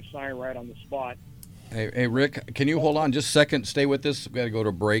scan them and sign right on the spot. Hey, Rick, can you hold on just a second? Stay with us. We've got to go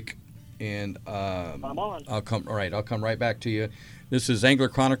to break, and I'm on. I'll come right back to you. This is Angler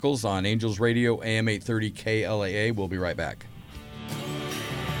Chronicles on Angels Radio, AM 830 KLAA. We'll be right back.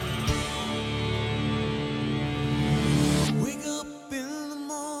 Wake up in the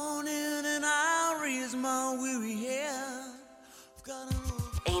morning and I raise my weary head.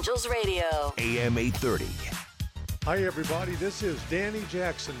 Angels Radio, AM 830. Hi, everybody. This is Danny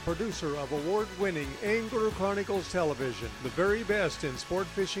Jackson, producer of award-winning Angler Chronicles Television. The very best in sport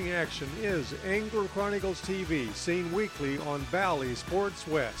fishing action is Angler Chronicles TV, seen weekly on Valley Sports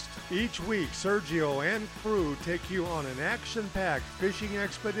West. Each week, Sergio and crew take you on an action-packed fishing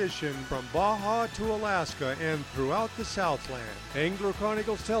expedition from Baja to Alaska and throughout the Southland. Angler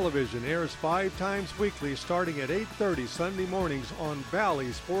Chronicles Television airs 5 times weekly starting at 8:30 Sunday mornings on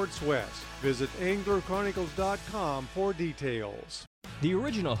Valley Sports West. Visit anglerchronicles.com for details. The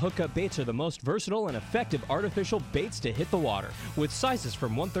original hookup baits are the most versatile and effective artificial baits to hit the water. With sizes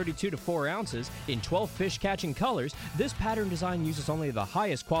from 132 to 4 ounces in 12 fish-catching colors, this pattern design uses only the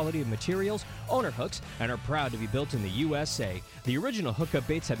highest quality of materials, owner hooks, and are proud to be built in the USA. The original hookup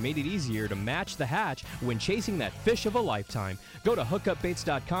baits have made it easier to match the hatch when chasing that fish of a lifetime. Go to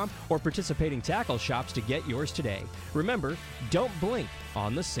hookupbaits.com or participating tackle shops to get yours today. Remember, don't blink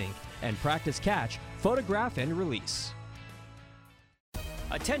on the sink, and practice catch, photograph, and release.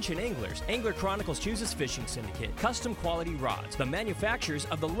 Attention anglers, Angler Chronicles chooses Fishing Syndicate. Custom quality rods, the manufacturers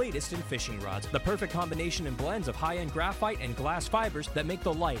of the latest in fishing rods. The perfect combination and blends of high-end graphite and glass fibers that make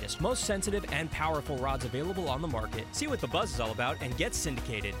the lightest, most sensitive, and powerful rods available on the market. See what the buzz is all about and get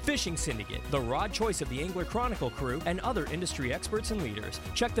syndicated. Fishing Syndicate, the rod choice of the Angler Chronicle crew and other industry experts and leaders.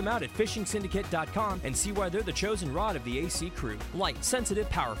 Check them out at fishingsyndicate.com and see why they're the chosen rod of the AC crew. Light, sensitive,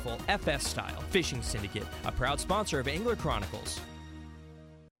 powerful, FS style. Fishing Syndicate, a proud sponsor of Angler Chronicles.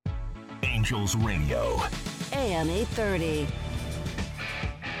 Angels Radio, AM 830.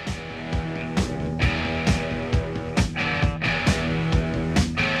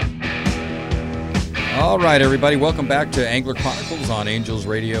 All right, everybody, welcome back to Angler Chronicles on Angels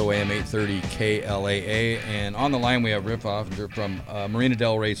Radio, AM 830 KLAA. And on the line, we have Rick Offinger from Marina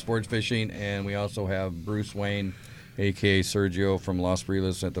Del Rey Sports Fishing, and we also have Bruce Wayne, a.k.a. Sergio, from Los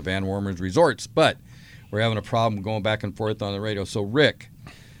Feliz at the Van Wormers Resorts. But we're having a problem going back and forth on the radio. So, Rick,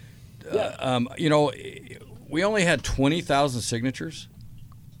 we only had 20,000 signatures.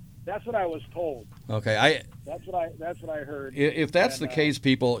 That's what I was told. Okay, That's what I heard. If that's the case,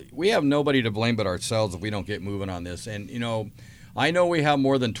 people, we have nobody to blame but ourselves if we don't get moving on this. And I know we have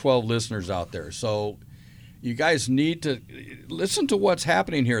more than 12 listeners out there, so you guys need to listen to what's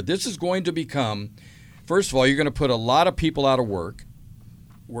happening here. This is going to become, first of all, you're going to put a lot of people out of work.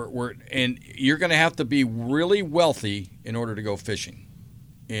 And you're going to have to be really wealthy in order to go fishing.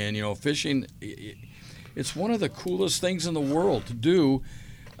 And, fishing, it's one of the coolest things in the world to do,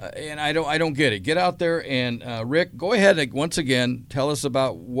 and I don't get it. Get out there, and Rick, go ahead once again, tell us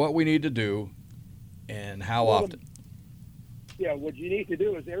about what we need to do and how often. What you need to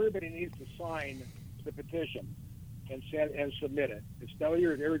do is everybody needs to sign the petition and submit it. It's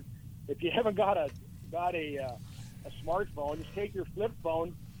if you haven't got a smartphone, just take your flip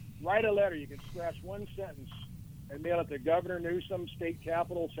phone, write a letter. You can scratch one sentence and mail it to Governor Newsom, State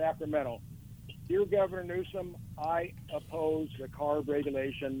Capitol, Sacramento. Dear Governor Newsom, I oppose the CARB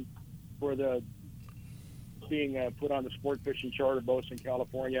regulation for the being put on the sport fishing charter boats in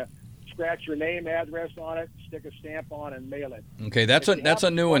California. Scratch your name, address on it, stick a stamp on, and mail it. Okay, that's a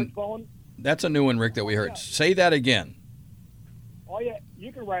new one. That's a new one, Rick, that we heard. Yeah. Say that again. Oh yeah,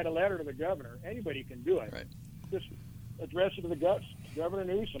 you can write a letter to the governor. Anybody can do it. Right. Just address it to the Governor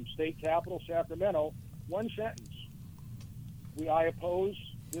Newsom, State Capitol, Sacramento. One sentence. I oppose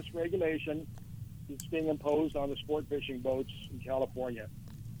this regulation that's being imposed on the sport fishing boats in California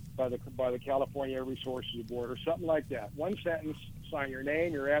by the California Air Resources Board, or something like that. One sentence. Sign your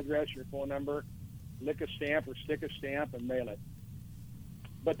name, your address, your phone number, lick a stamp or stick a stamp, and mail it.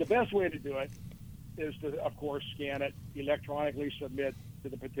 But the best way to do it is to, of course, scan it, electronically submit to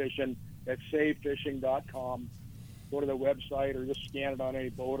the petition at savefishing.com. Go to the website or just scan it on any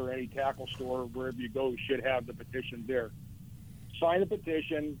boat or any tackle store. Wherever you go, you should have the petition there. Sign the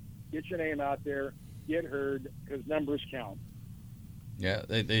petition, get your name out there, get heard, because numbers count. Yeah,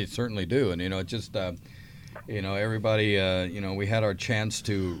 they certainly do. And, just... everybody, we had our chance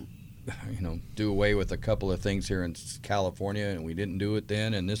to, do away with a couple of things here in California, and we didn't do it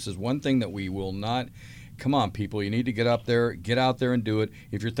then. And this is one thing that we will not. Come on, people, you need to get out there and do it.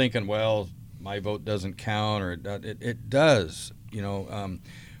 If you're thinking, well, my vote doesn't count, or it does.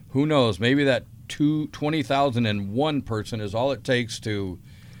 Who knows? Maybe that 20,001 person is all it takes to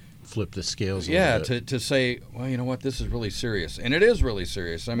flip the scales. Yeah, to say, well, you know what, this is really serious, and it is really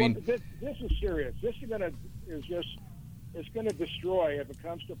serious. I mean, this is serious. This is gonna destroy, if it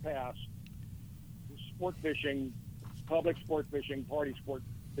comes to pass, sport fishing, public sport fishing, party sport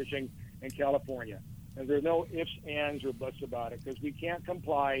fishing in California. And there's no ifs, ands, or buts about it, because we can't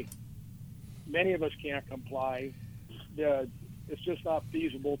comply. Many of us can't comply. It's just not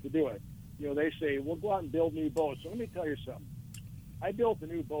feasible to do it. They say, we'll go out and build new boats. So let me tell you something. I built a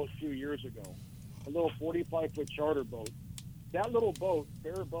new boat 2 years ago, a little 45-foot charter boat. That little boat,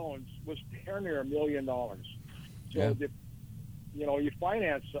 bare bones, was darn near $1 million. So, yeah. if you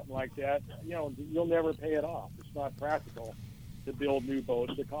finance something like that, you'll never pay it off. It's not practical to build new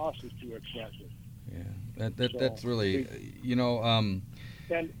boats. The cost is too expensive. Yeah, that's really, And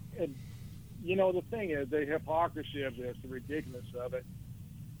the thing is, the hypocrisy of this, the ridiculous of it.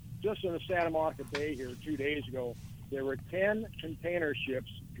 Just in the Santa Monica Bay here 2 days ago, there were 10 container ships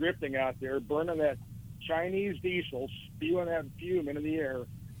drifting out there, burning that Chinese diesel, spewing that fume into the air,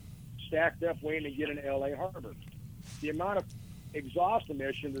 stacked up waiting to get into L.A. Harbor. The amount of exhaust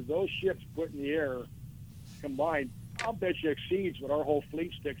emission that those ships put in the air combined, I'll bet you exceeds what our whole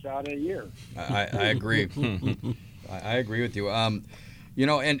fleet sticks out in a year. I agree. I agree with you.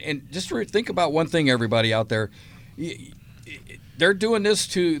 And just think about one thing, everybody out there. They're doing this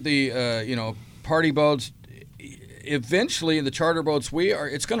to the party boats. Eventually, the charter boats,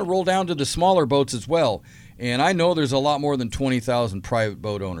 it's going to roll down to the smaller boats as well. And I know there's a lot more than 20,000 private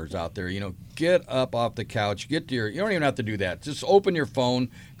boat owners out there. Get up off the couch. You don't even have to do that. Just open your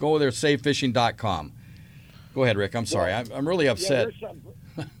phone. Go there, savefishing.com. Go ahead, Rick. I'm sorry. I'm really upset.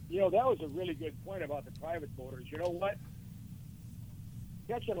 Yeah, that was a really good point about the private boaters. You know what?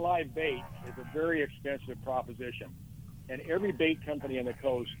 Catching live bait is a very expensive proposition. And every bait company on the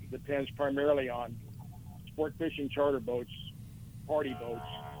coast depends primarily on sport fishing charter boats, party boats,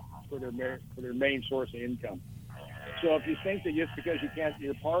 for their main source of income. So if you think that just because you can't,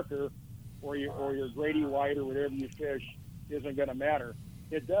 your Parker or your Grady White or whatever you fish isn't going to matter,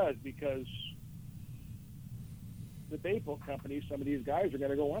 it does, because the bait boat companies, some of these guys are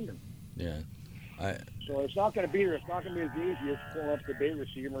going to go under. Yeah. So it's not going to be there. It's not going to be as easy as pulling up the bait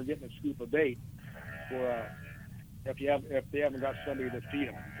receiver or getting a scoop of bait for if they haven't got somebody to feed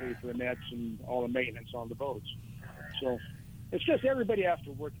them and pay for the nets and all the maintenance on the boats. So it's just everybody has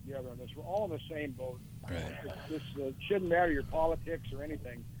to work together on this. We're all in the same boat. Right. It shouldn't matter your politics or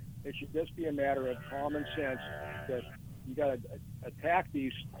anything. It should just be a matter of common sense that you got to attack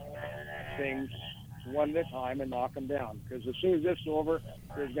these things one at a time and knock them down. Because as soon as this is over,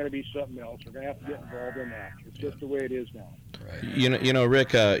 there's going to be something else. We're going to have to get involved in that. It's just the way it is now. Right.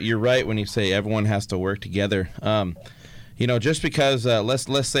 Rick, you're right when you say everyone has to work together. Just because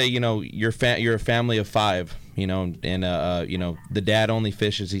let's say you're a family of five, and the dad only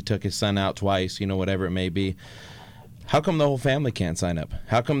fishes. He took his son out twice, whatever it may be. How come the whole family can't sign up?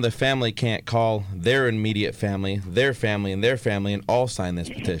 How come the family can't call their immediate family, and all sign this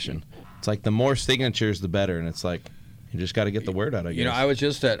petition? It's like the more signatures, the better. And it's like, You just got to get the word out, I guess. You know, I was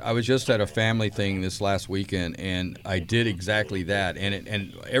just at a family thing this last weekend, and I did exactly that.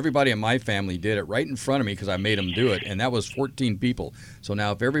 And everybody in my family did it right in front of me because I made them do it, and that was 14 people. So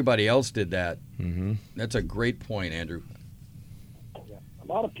now if everybody else did that, that's a great point, Andrew. Yeah. A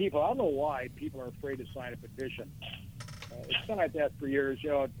lot of people, I don't know why people are afraid to sign a petition. It's been like that for years. You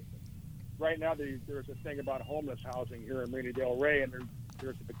know, right now there's a thing about homeless housing here in Marina Del Rey, and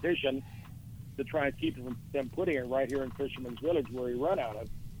there's a petition to try and keep them putting it right here in Fisherman's Village where we run out of.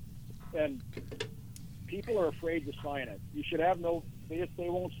 And people are afraid to sign it. You should have they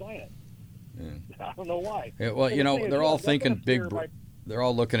won't sign it. Yeah. I don't know why. Yeah, well, you know, they're all thinking they're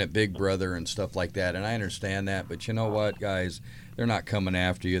all looking at Big Brother and stuff like that, and I understand that, but you know what, guys? They're not coming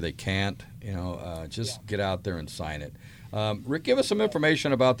after you. They can't. You know, just get out there and sign it. Rick, give us some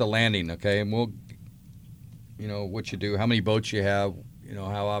information about the landing, okay? And we'll, you know, what you do, how many boats you have, you know,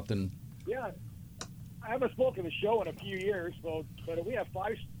 how often. Yeah, I haven't spoken the show in a few years, but we have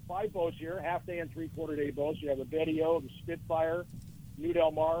five boats here, half-day and three-quarter-day boats. You have the Betty-O, the Spitfire, New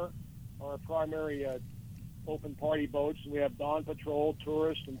Del Mar, our primary open party boats. We have Dawn Patrol,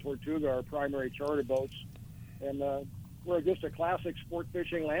 Tourist, and Tortuga, our primary charter boats. And we're just a classic sport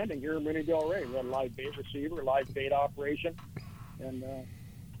fishing landing here in Marina Del Rey. We have a live bait receiver, live bait operation, and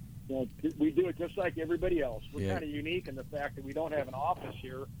you know, we do it just like everybody else. We're kind of unique in the fact that we don't have an office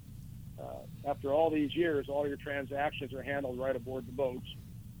here. After all these years, all your transactions are handled right aboard the boats,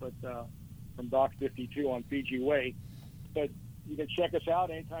 but from Dock 52 on Fiji Way. But you can check us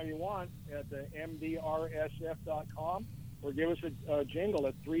out anytime you want at mdrsf.com or give us a jingle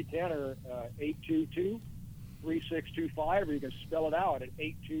at 310 or 822-3625, or you can spell it out at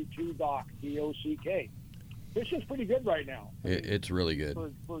 822-DOCK, D-O-C-K. Fishing's pretty good right now. It's really good.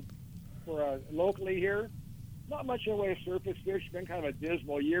 For locally here, not much in the way of surface fish. It's been kind of a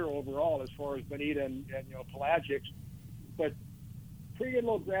dismal year overall as far as bonita and you know, pelagics, but pretty good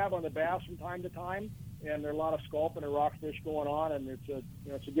little grab on the bass from time to time, and there are a lot of sculpin and rockfish going on, and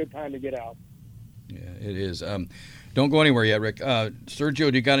it's a good time to get out. Yeah, it is. Don't go anywhere yet, Rick.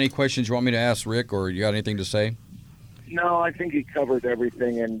 Sergio, do you got any questions you want me to ask Rick, or you got anything to say? No, I think he covered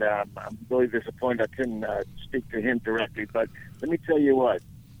everything, and I'm really disappointed I couldn't speak to him directly. But let me tell you what.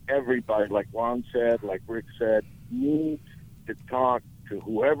 Everybody, like Ron said, like Rick said, needs to talk to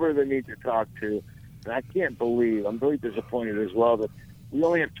whoever they need to talk to. And I can't believe, I'm really disappointed as well that we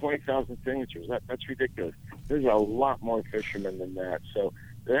only have 20,000 signatures. That's ridiculous. There's a lot more fishermen than that. So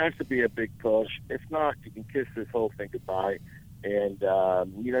there has to be a big push. If not, you can kiss this whole thing goodbye. And,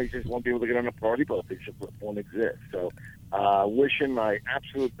 you know, you just won't be able to get on a party boat. They just won't exist. So wish him my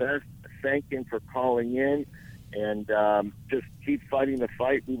absolute best. Thank him for calling in. And just keep fighting the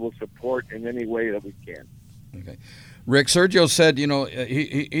fight. We will support in any way that we can. Okay. Rick, Sergio said, you know,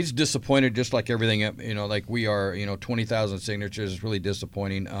 he's disappointed just like everything, you know, like we are, you know, 20,000 signatures is really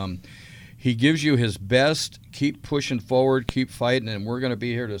disappointing. He gives you his best. Keep pushing forward, keep fighting, and we're going to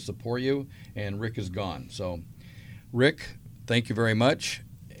be here to support you. And Rick is gone. So, Rick, thank you very much.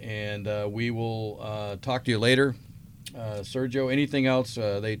 And we will talk to you later. Sergio, anything else?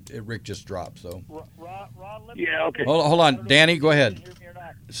 Rick just dropped. So. Ron, yeah, okay. Hold on, Danny, go ahead.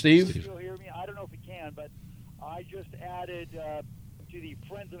 Steve. You'll hear me. I don't know if he can, but I just added to the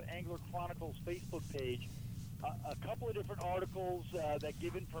Friends of Angler Chronicles Facebook page a couple of different articles that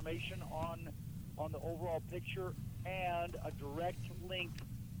give information on the overall picture and a direct link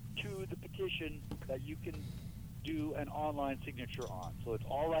to the petition that you can do an online signature on. So it's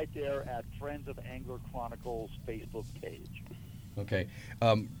all right there at Friends of Angler Chronicles Facebook page. Okay.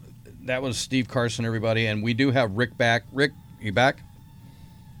 That was Steve Carson, everybody, and we do have Rick back. Rick, you back?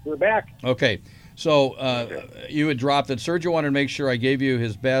 We're back. Okay. So you had dropped it. Sergio wanted to make sure I gave you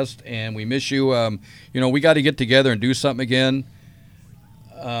his best, and we miss you. You know, we got to get together and do something again.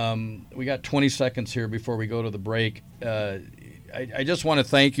 We got 20 seconds here before we go to the break. I just want to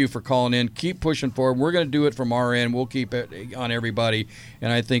thank you for calling in. Keep pushing forward. We're going to do it from our end. We'll keep it on everybody.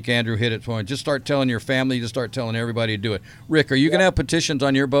 And I think Andrew hit it for me. Just start telling your family. Just start telling everybody to do it. Rick, are you going to have petitions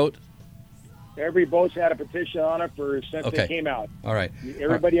on your boat? Every boat's had a petition on it since Okay. it came out. All right.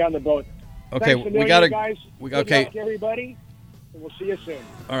 Everybody on the boat. Okay, Thanks we got to. guys. Good luck, everybody. And we'll see you soon.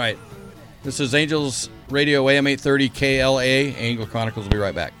 All right. This is Angels Radio AM 830 KLA. Angler Chronicles will be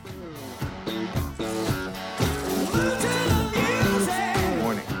right back.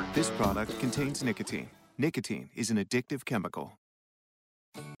 Warning, this product contains nicotine. Nicotine is an addictive chemical.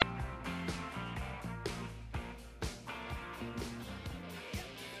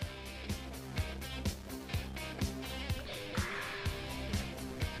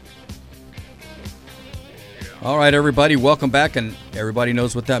 All right, everybody, welcome back, and everybody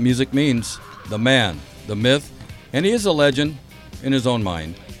knows what that music means. The man, the myth, And he is a legend in his own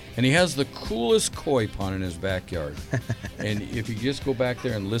mind. And he has the coolest koi pond in his backyard. And if you just go back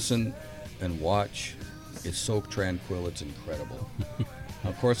there and listen and watch, it's so tranquil, it's incredible.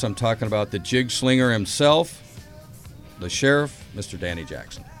 Of course, I'm talking about the jig slinger himself, the sheriff, Mr. Danny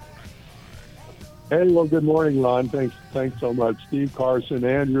Jackson. Hey, well, good morning, Lon. Thanks so much. Steve Carson,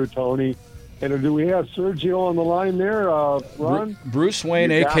 Andrew, Tony. And do we have Sergio on the line there, Ron? Bruce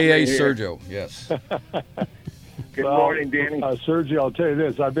Wayne, a.k.a. Sergio, yes. Good morning, Danny. Sergio, I'll tell you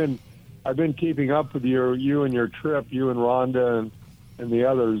this. I've been keeping up with you and your trip, you and Rhonda and the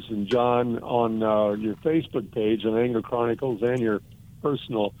others, and John on your Facebook page on Angler Chronicles and your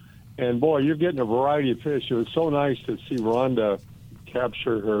personal. And, boy, you're getting a variety of fish. It was so nice to see Rhonda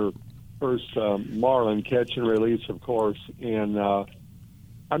capture her first marlin, catch and release, of course. And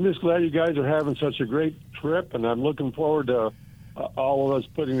I'm just glad you guys are having such a great trip, and I'm looking forward to all of us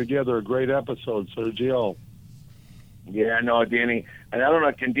putting together a great episode, Sergio. Yeah, no, Danny. And I don't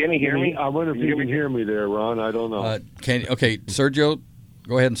know, can Danny hear me? I wonder if you can hear me there, Ron. I don't know. Okay, Sergio,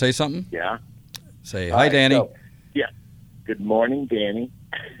 go ahead and say something. Yeah. Say, hi, Danny. Yeah. Good morning, Danny.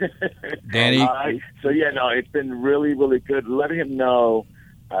 Danny. So, it's been really, really good. Let him know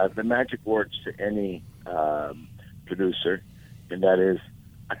the magic words to any producer, and that is,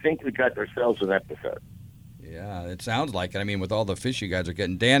 I think we got ourselves an episode. Yeah, it sounds like it. I mean, with all the fish you guys are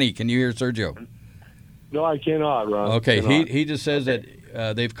getting. Danny, can you hear Sergio? No, I cannot, Ron. Okay, he just says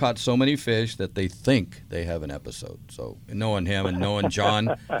that they've caught so many fish that they think they have an episode. So knowing him and knowing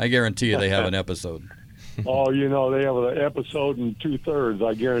John, I guarantee you they have an episode. Oh, they have an episode in 2/3.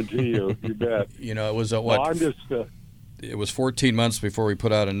 I guarantee you. You bet. It was what? Well, I'm just. It was 14 months before we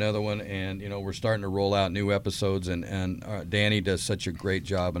put out another one, and we're starting to roll out new episodes. And Danny does such a great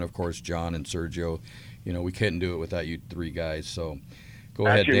job, and of course John and Sergio. We couldn't do it without you three guys. So. Go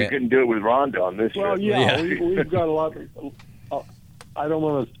ahead, Dan. We couldn't do it with Rhonda on this. Well, yeah. We've got a lot. I don't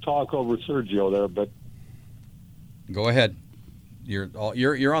want to talk over Sergio there, but go ahead.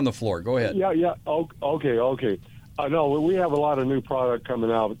 You're on the floor. Go ahead. Yeah. Okay. No, we have a lot of new product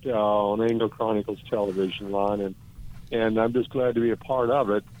coming out on Angler Chronicles television, Lon, and I'm just glad to be a part of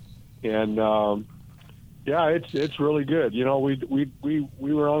it. And it's really good. We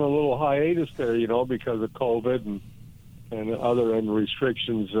were on a little hiatus there, because of COVID and other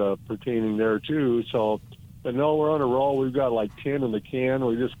restrictions pertaining there too. So, but no, we're on a roll. We've got like 10 in the can.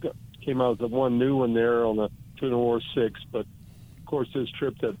 We just came out with one new one there on the Tuna War 6. But of course, this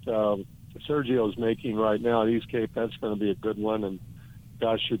trip that Sergio's making right now at East Cape, that's going to be a good one. And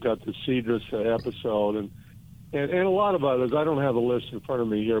gosh, you've got the Cedrus episode and a lot of others. I don't have the list in front of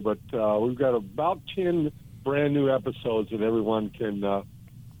me here, but we've got about 10 brand new episodes that everyone can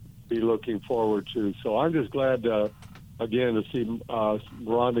be looking forward to. So I'm just glad again, to see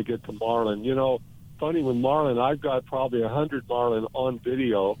Rhonda get the marlin. Funny with marlin, I've got probably 100 marlin on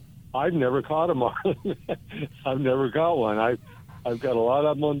video. I've never caught a marlin. I've never caught one. I've got a lot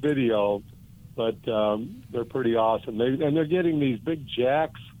of them on video, but they're pretty awesome. They're getting these big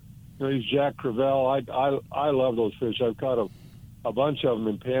jacks. These Jack Crevalle. I love those fish. I've caught a bunch of them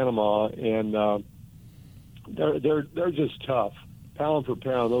in Panama, and they're just tough. Pound for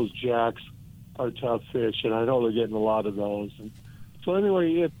pound, those jacks are tough fish, and I know they're getting a lot of those. And so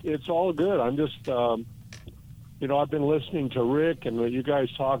anyway, it's all good. I'm just, I've been listening to Rick and you guys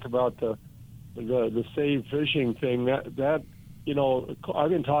talk about the save fishing thing. That I've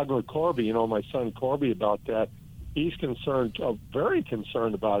been talking with Corby, my son Corby, about that. He's concerned, very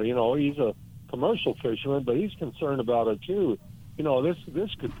concerned about it. He's a commercial fisherman, but he's concerned about it too.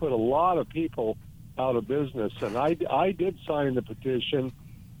 This could put a lot of people out of business. And I did sign the petition,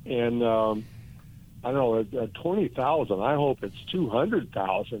 and I don't know, at 20,000. I hope it's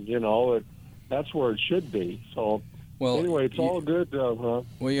 200,000. That's where it should be. So anyway, it's all good.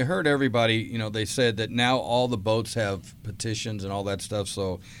 Well, you heard everybody. They said that now all the boats have petitions and all that stuff.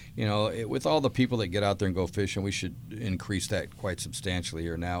 So, with all the people that get out there and go fishing, we should increase that quite substantially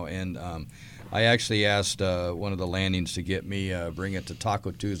here now. And I actually asked one of the landings to get me bring it to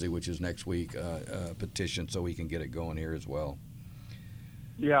Taco Tuesday, which is next week, petition, so we can get it going here as well.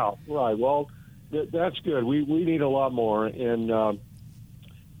 Yeah, right. Well, that's good. We need a lot more, and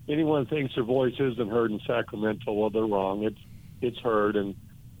anyone thinks their voice isn't heard in Sacramento, well, they're wrong. It's heard, and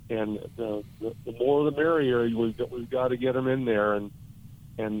the more the merrier. We've got to get them in there and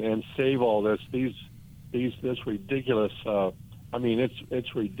save all this. This ridiculous.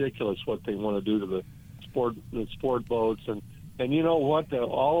 It's ridiculous what they want to do to the sport boats, and you know what?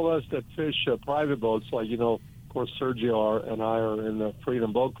 All of us that fish private boats, like of course Sergio and I are in the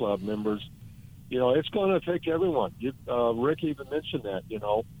Freedom Boat Club members. It's going to affect everyone. Rick even mentioned that.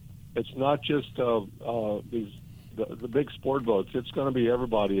 It's not just these the big sport boats. It's going to be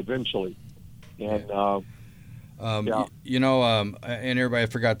everybody eventually. And and everybody, I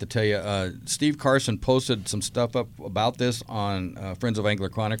forgot to tell you, Steve Carson posted some stuff up about this on Friends of Angler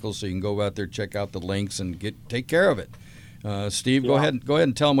Chronicles, so you can go out there, check out the links, and take care of it. Steve, go ahead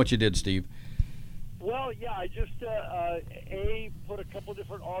and tell them what you did, Steve. Well, yeah, I just put a couple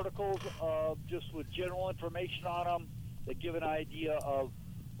different articles just with general information on them that give an idea of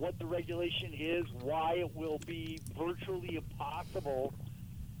what the regulation is, why it will be virtually impossible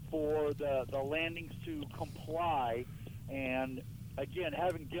for the landings to comply. And again,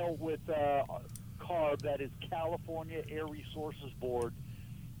 having dealt with CARB, that is California Air Resources Board,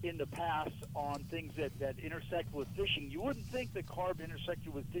 in the past on things that intersect with fishing, you wouldn't think that CARB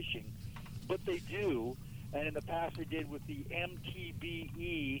intersected with fishing, but they do. And in the past they did with the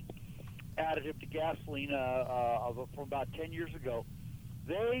MTBE additive to gasoline from about 10 years ago.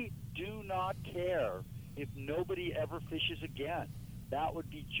 They do not care if nobody ever fishes again. That would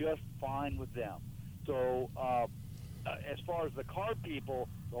be just fine with them. So as far as the CARB people,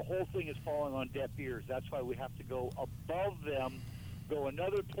 the whole thing is falling on deaf ears. That's why we have to go above them, go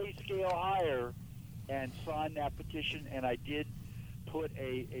another pay scale higher, and sign that petition. And I did put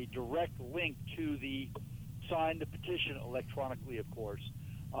a direct link to the sign the petition electronically, of course,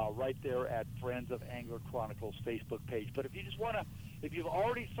 right there at Friends of Angler Chronicles Facebook page. But if you just want to, if you've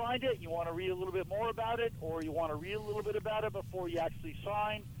already signed it, you want to read a little bit more about it, or you want to read a little bit about it before you actually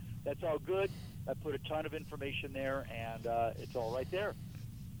sign, that's all good. I put a ton of information there, and it's all right there.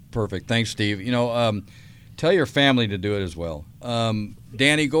 Perfect. Thanks, Steve. Tell your family to do it as well.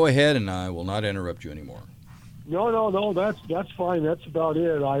 Danny, go ahead, and I will not interrupt you anymore. No, that's fine. That's about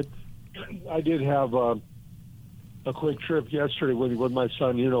it. I did have a quick trip yesterday with my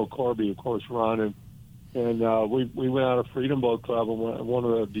son, Corby, of course, Ron, and we went out of Freedom Boat Club and one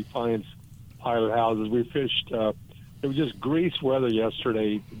of the Defiance pilot houses. We fished. It was just grease weather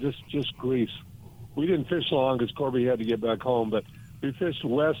yesterday. Just grease. We didn't fish long because Corby had to get back home, but we fished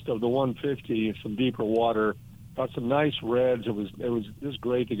west of the 150 in some deeper water. Got some nice reds. It was just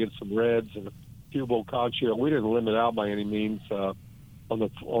great to get some reds and a few bocaccia. We didn't limit out by any means on the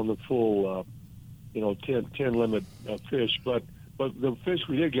full 10 limit fish, but the fish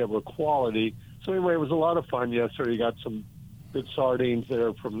we did get were quality. So anyway, it was a lot of fun yesterday. You got some good sardines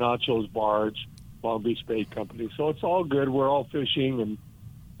there from Nacho's Barge, Long Beach Bait Company. So it's all good. We're all fishing,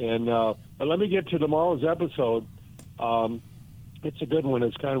 but let me get to tomorrow's episode. It's a good one.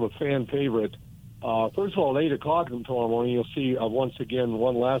 It's kind of a fan favorite. First of all, at 8 o'clock tomorrow morning, you'll see once again,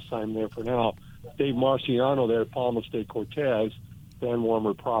 one last time there for now, Dave Marciano there at Palma State Cortez, Van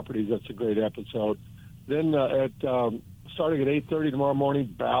Warmer Properties. That's a great episode. Then starting at 8:30 tomorrow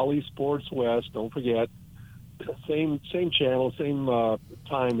morning, Bally Sports West. Don't forget, same channel, same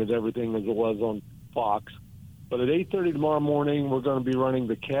time as everything as it was on Fox. But at 8:30 tomorrow morning, we're going to be running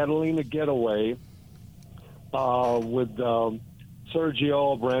the Catalina Getaway with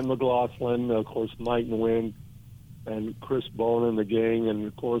Sergio, Brand McLaughlin, of course, Mike Nguyen, and Chris Bone and the gang, and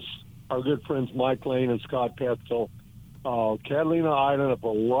of course our good friends Mike Lane and Scott Petzel. Catalina Island, a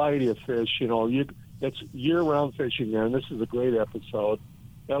variety of fish. It's year-round fishing there, and this is a great episode.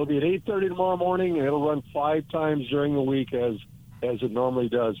 That'll be at 8:30 tomorrow morning, and it'll run 5 times during the week as it normally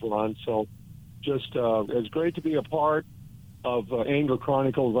does, Ron. So just it's great to be a part of Angler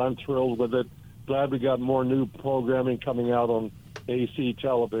Chronicles. I'm thrilled with it. Glad we got more new programming coming out on AC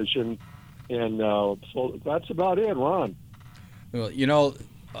television. And so that's about it, Ron. Well,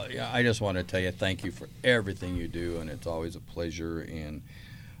 I just want to tell you thank you for everything you do, and it's always a pleasure. And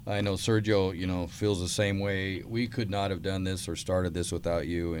I know Sergio, feels the same way. We could not have done this or started this without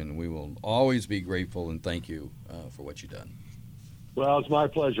you, and we will always be grateful and thank you for what you've done. Well, it's my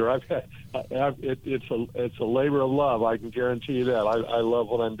pleasure. It's a labor of love. I can guarantee you that. I love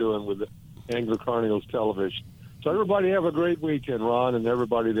what I'm doing with Angler Chronicles Television. So everybody have a great weekend, Ron, and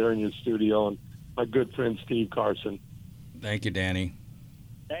everybody there in your studio, and my good friend Steve Carson. Thank you, Danny.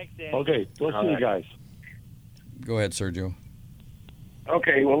 Thanks, Danny. Okay, we'll see you guys. Go ahead, Sergio.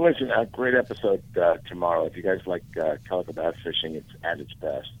 Okay, well, listen, a great episode tomorrow. If you guys like calico bass fishing, it's at its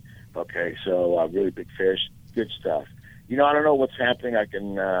best. Okay, so really big fish, good stuff. I don't know what's happening. I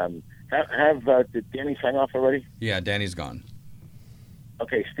can did Danny sign off already? Yeah, Danny's gone.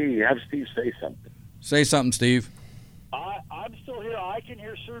 Okay, Steve, have Steve say something. Say something, Steve. I'm still here. I can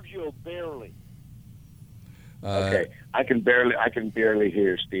hear Sergio barely. Okay, I can barely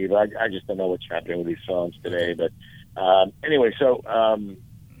hear Steve. I just don't know what's happening with these phones today. But anyway, so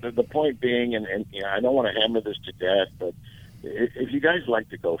the point being, and I don't want to hammer this to death, but if you guys like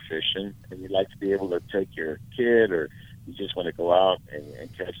to go fishing and you'd like to be able to take your kid, or you just want to go out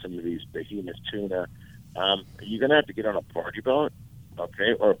and catch some of these behemoth tuna, you're going to have to get on a party boat,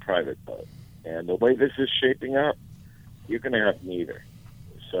 okay, or a private boat. And the way this is shaping up, you're going to have neither.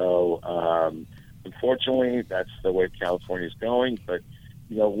 So, unfortunately, that's the way California's going. But,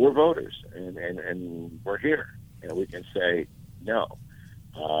 we're voters, and we're here. And we can say no.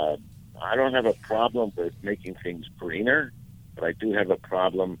 I don't have a problem with making things greener, but I do have a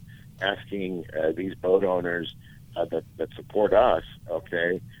problem asking these boat owners that support us,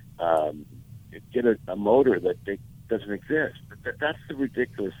 okay, get a motor that doesn't exist. That's the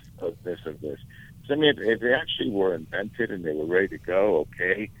ridiculousness of this. So, I mean, if they actually were invented and they were ready to go,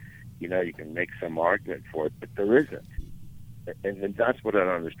 okay, you can make some argument for it, but there isn't. And that's what I don't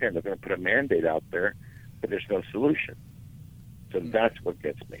understand. They're going to put a mandate out there, but there's no solution. So that's what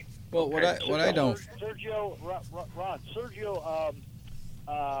gets me. Well, what I don't... Sergio, Ron,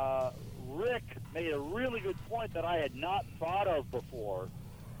 Rick made a really good point that I had not thought of before,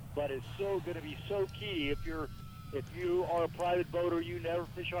 but it's so going to be so key. If you are a private boater, you never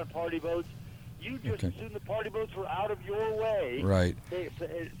fish on party boats, you just assume the party boats were out of your way. Right.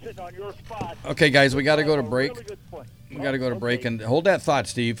 Sitting on your spot. Okay, guys, we got to go to break. Really good point. We got to go to break. And hold that thought,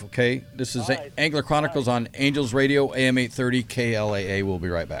 Steve, okay? This is Angler Chronicles on Angels Radio, AM 830, KLAA. We'll be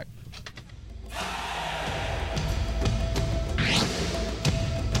right back.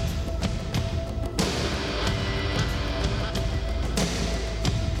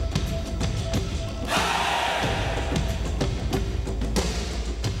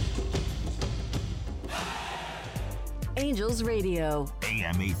 Angels Radio.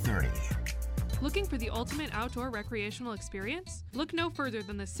 AM 830. Looking for the ultimate outdoor recreational experience? Look no further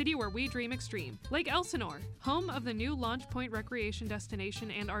than the city where we dream extreme, Lake Elsinore, home of the new Launch Point Recreation Destination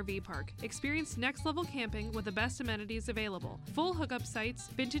and RV Park. Experience next-level camping with the best amenities available. Full hookup sites,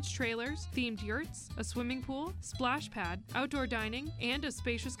 vintage trailers, themed yurts, a swimming pool, splash pad, outdoor dining, and a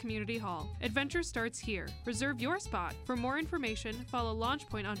spacious community hall. Adventure starts here. Reserve your spot. For more information, follow Launch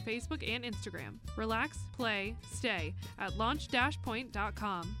Point on Facebook and Instagram. Relax, play, stay at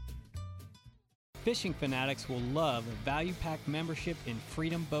launch-point.com. Fishing fanatics will love a value pack membership in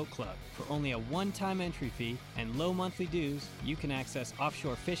Freedom Boat Club. For only a one-time entry fee and low monthly dues, you can access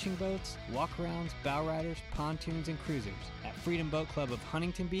offshore fishing boats, walkarounds, bow riders, pontoons, and cruisers at Freedom Boat Club of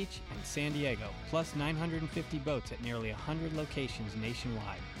Huntington Beach and San Diego, plus 950 boats at nearly 100 locations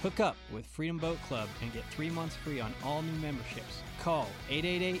nationwide. Hook up with Freedom Boat Club and get 3 months free on all new memberships. Call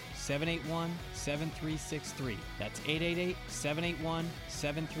 888-781-7363. That's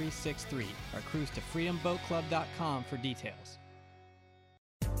 888-781-7363. Or cruise to freedomboatclub.com for details.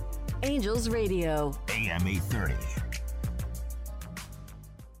 Angels Radio. AM 830.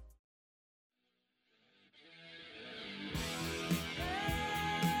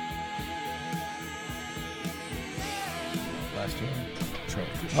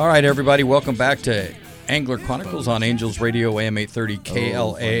 All right, everybody, welcome back to Angler Chronicles on Angels Radio, AM 830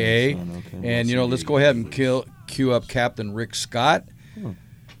 KLAA. And, let's go ahead and cue up Captain Rick Scott.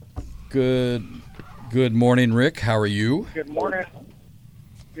 Good morning, Rick. How are you? Good morning.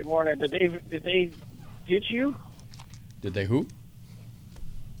 Good morning. Did they ditch you? Did they who?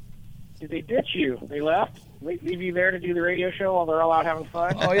 Did they ditch you? They left? Leave you there to do the radio show while they're all out having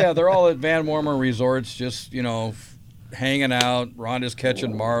fun? Oh, yeah, they're all at Van Warmer Resorts, just, hanging out. Rhonda's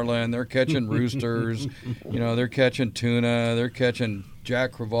catching marlin. They're catching roosters. They're catching tuna. They're catching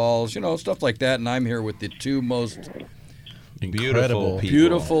jack crevalles, stuff like that. And I'm here with the two most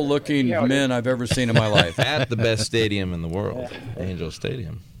beautiful looking men I've ever seen in my life. At the best stadium in the world, Angel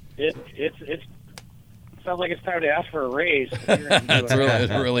Stadium. It sounds like it's time to ask for a raise. It's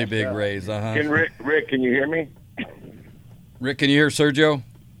a really big raise. Can Rick, can you hear me? Rick, can you hear Sergio?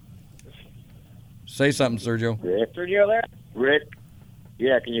 Say something, Sergio. Rick? Sergio there? Rick?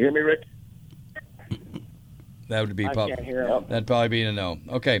 Yeah, can you hear me, Rick? That would be can't hear him. That'd probably be a no.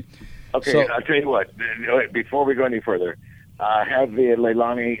 Okay. Okay, so, I'll tell you what. Before we go any further, have the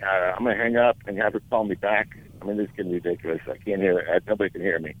Leilani, I'm going to hang up and have her call me back. I mean, this is getting ridiculous. I can't hear. Nobody can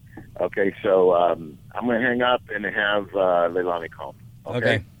hear me. Okay, so I'm going to hang up and have Leilani call me.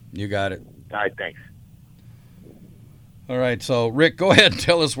 Okay, you got it. All right, thanks. All right, so Rick, go ahead and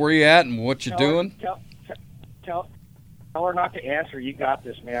tell us where you at and what you're doing. Tell her not to answer. You got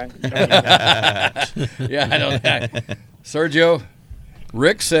this, man. Yeah, I know that. Sergio,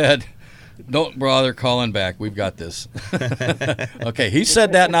 Rick said, don't bother calling back. We've got this. Okay, he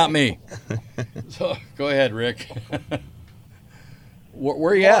said that, not me. So go ahead, Rick.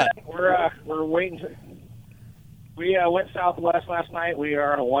 Where are you at? We're waiting. We went southwest last night. We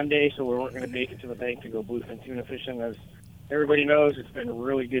are on a one-day, so we weren't going to make it to the bank to go bluefin tuna fishing. As everybody knows, it's been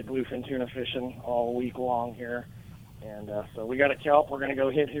really good bluefin tuna fishing all week long here. And so we got a kelp we're going to go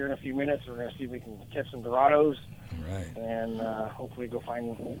hit here in a few minutes. We're going to see if we can catch some Dorados. Right. And hopefully go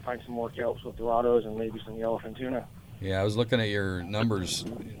find some more kelps with Dorados and maybe some yellowfin tuna. Yeah, I was looking at your numbers.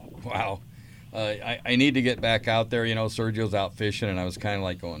 Wow. I need to get back out there. Sergio's out fishing, and I was kind of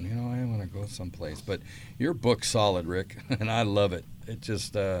like going, I want to go someplace. But your book's solid, Rick, and I love it. It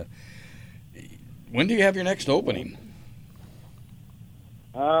just, when do you have your next opening?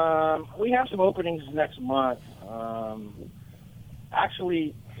 We have some openings next month.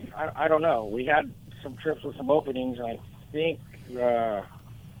 Actually, I don't know. We had some trips with some openings, and I think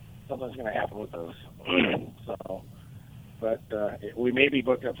something's going to happen with those. But we may be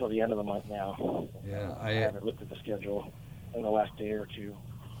booked up till the end of the month now. Yeah, I haven't looked at the schedule in the last day or two.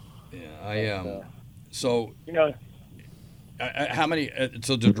 Yeah, so how many?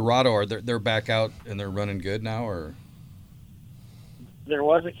 So the Dorado they're back out and they're running good now, or? There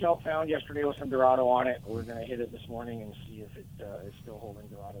was a kelp found yesterday with some Dorado on it. We're going to hit it this morning and see if it is still holding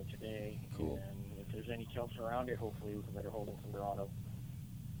Dorado today. Cool. And if there's any kelps around it, hopefully we can better hold some Dorado.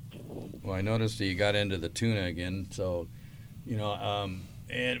 Well, I noticed that you got into the tuna again, so.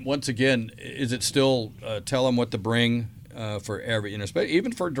 And once again, is it still tell them what to bring for every,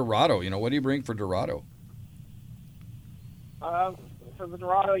 even for Dorado? What do you bring for Dorado? For the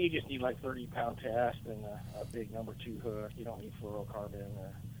Dorado, you just need like 30-pound test and a big number 2 hook. You don't need fluorocarbon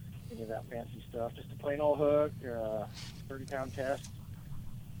or any of that fancy stuff. Just a plain old hook, 30-pound test,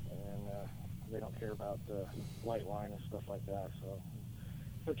 and they don't care about the white line and stuff like that. So.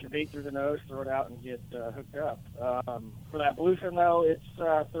 Put your bait through the nose, throw it out, and get hooked up. For that bluefin, though, it's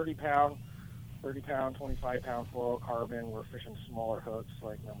 30-pound, 25-pound fluorocarbon. We're fishing smaller hooks,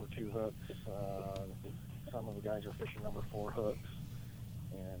 like number 2 hooks. Some of the guys are fishing number 4 hooks,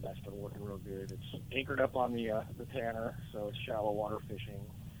 and that's been working real good. It's anchored up on the Tanner, so it's shallow water fishing.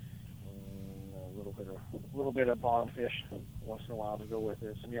 And a little bit of bottom fish once in a while to go with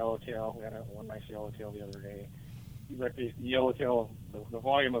it. Some yellowtail. We had one nice yellowtail the other day. The yellowtail, the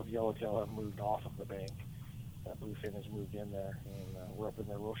volume of yellowtail have moved off of the bank. That bluefin has moved in there, and we're up in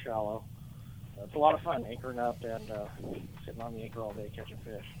there real shallow. It's a lot of fun anchoring up and sitting on the anchor all day catching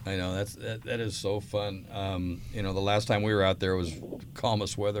fish. I know that is so fun. The last time we were out there was the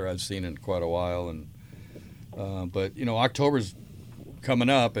calmest weather I've seen in quite a while, and but October's coming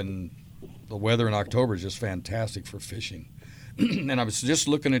up, and the weather in October is just fantastic for fishing. And I was just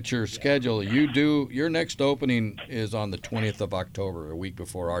looking at your schedule. Your next opening is on the 20th of October, a week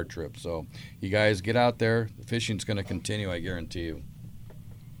before our trip. So you guys get out there. The fishing's going to continue, I guarantee you.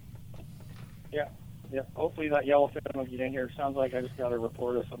 Yeah. Hopefully that yellowfin will get in here. It sounds like I just got a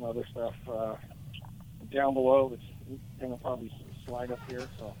report of some other stuff down below. It's going to probably slide up here.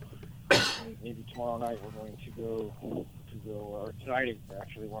 So maybe tomorrow night we're going to go, or tonight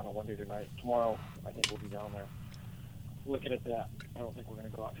actually. We're on a one-day tonight. Tomorrow I think we'll be down there. Looking at that, I don't think we're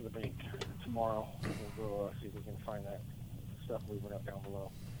going to go out to the bank tomorrow. We'll go see if we can find that stuff moving up down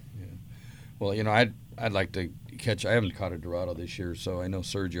below. Yeah. Well, I'd like to catch. I haven't caught a Dorado this year, so I know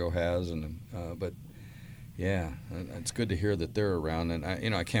Sergio has, but yeah, it's good to hear that they're around,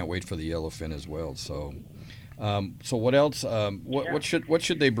 and I can't wait for the yellowfin as well. So, so what else? What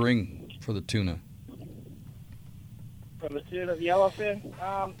should they bring for the tuna? For the tuna, the yellowfin.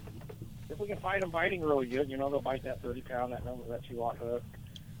 If we can find them biting really good, they'll bite that 30-pound, that 2-aught hook.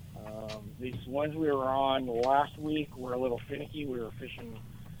 These ones we were on last week were a little finicky. We were fishing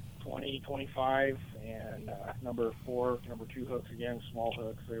 20, 25, and number 4, number 2 hooks again, small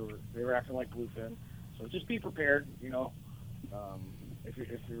hooks. They were acting like bluefin. So just be prepared. If you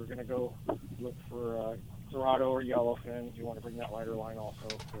were going to go look for Dorado or yellowfin, you want to bring that lighter line also.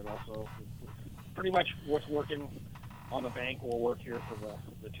 But also, pretty much what's working on the bank will work here for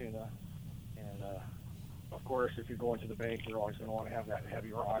the tuna. And, of course, if you're going to the bank, you're always going to want to have that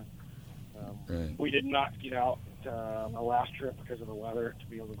heavy rod. Right. We did not get out on the last trip because of the weather to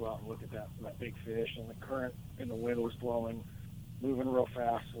be able to go out and look at that big fish. And the current and the wind was blowing, moving real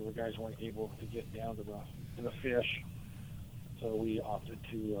fast, so the guys weren't able to get down to the fish. So we opted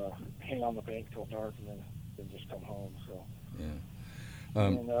to hang on the bank till dark and then just come home. So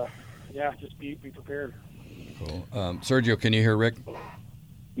yeah. Just be prepared. Cool. Sergio, can you hear Rick?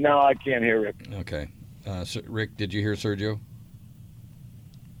 No, I can't hear Rick. Okay. Rick, did you hear Sergio?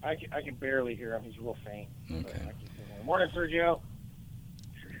 I can barely hear him. He's real faint. Okay. Morning, Sergio.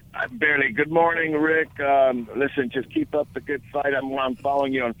 Barely. Good morning, Rick. Listen, just keep up the good fight. I'm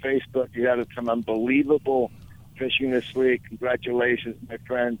following you on Facebook. You had some unbelievable fishing this week. Congratulations, my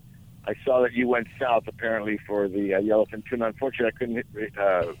friend. I saw that you went south, apparently, for the yellowfin tuna. Unfortunately, I couldn't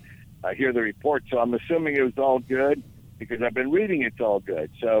hear the report, so I'm assuming it was all good. because I've been reading it's all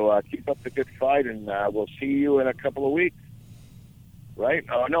good. So keep up the good fight, and we'll see you in a couple of weeks. Right?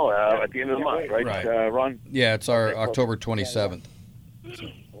 Oh, no, at the end of the month, right, Ron? Yeah, it's our October 27th.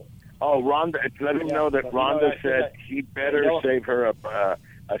 Oh, Rhonda, let him know that Rhonda said he better save her a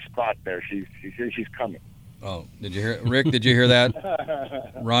spot there. She says she's coming. Oh, did you hear, Rick? Did you hear that?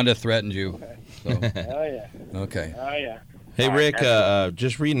 Rhonda threatened you. So. Oh yeah. Okay. Oh yeah. Hey Rick,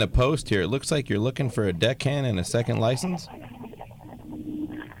 just reading a post here. It looks like you're looking for a deckhand and a second license.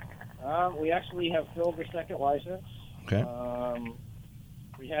 We actually have filled the second license. Okay.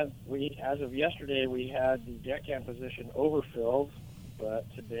 We as of yesterday we had the deckhand position overfilled,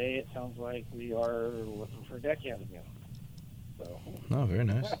 but today it sounds like we are looking for a deckhand again. So. Oh, very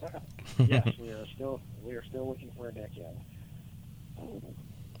nice. Yes, we are still looking for a deckhand.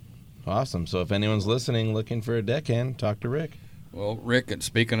 Awesome. So if anyone's listening looking for a deckhand, talk to Rick. Well, Rick,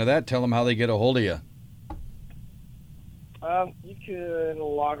 speaking of that, tell them how they get a hold of you. You can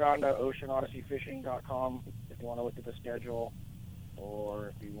log on to oceanodysseyfishing.com if you want to look at the schedule,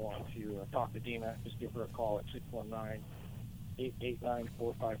 or if you want to talk to Dina, just give her a call at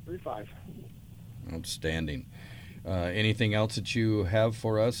 619-889-4535. Outstanding. Anything else that you have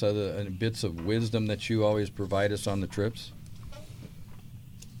for us, other bits of wisdom that you always provide us on the trips?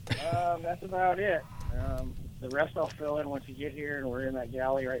 That's about it. The rest I'll fill in once you get here, and we're in that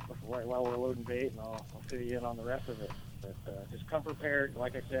galley right while we're loading bait, and I'll fill you in on the rest of it. But just come prepared.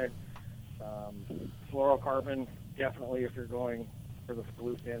 Like I said, fluorocarbon, definitely if you're going for the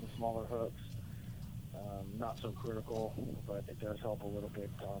bluefin, smaller hooks. Not so critical, but it does help a little bit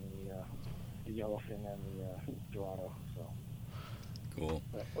on the yellowfin and the Dorado. So. Cool.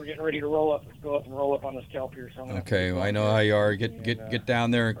 But we're getting ready to roll up. Let's go up and roll up on this kelp here. So okay, well, I know how you are. Get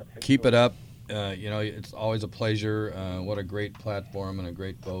down there, keep it up. It's always a pleasure. What a great platform and a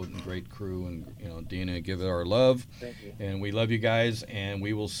great boat and great crew. And, Dina, give it our love. Thank you. And we love you guys, and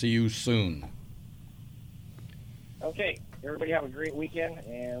we will see you soon. Okay. Everybody have a great weekend,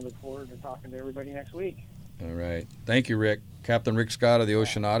 and look forward to talking to everybody next week. All right. Thank you, Rick. Captain Rick Scott of the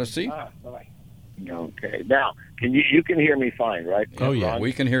Ocean Odyssey. Bye-bye. Okay. Now, you can hear me fine, right? Oh, yeah.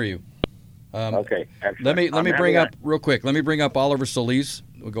 We can hear you. Okay. Excellent. Let me bring up real quick. Let me bring up Oliver Solis.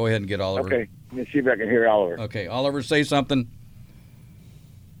 We'll go ahead and get Oliver. Okay. Let me see if I can hear Oliver. Okay. Oliver, say something.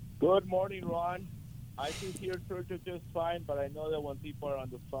 Good morning, Ron. I can hear Sergio just fine, but I know that when people are on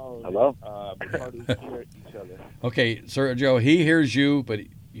the phone, hello, it's hard to hear each other. Okay, Sergio, he hears you, but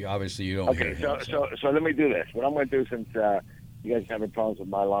you don't hear him. So let me do this. What I'm going to do, since you guys are having problems with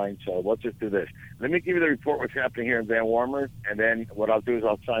my line, so let's just do this. Let me give you the report what's happening here in Van Warmer, and then what I'll do is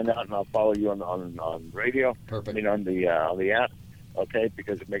I'll sign out and I'll follow you on radio. Perfect. I mean, on the app, okay,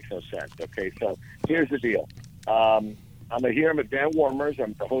 because it makes no sense. Okay, so here's the deal. I'm here at Van Warmers.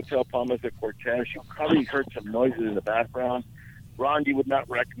 I'm at the Hotel Palmas de Cortez. You probably heard some noises in the background. Ron, you would not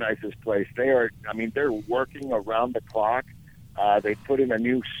recognize this place. They're working around the clock. They put in a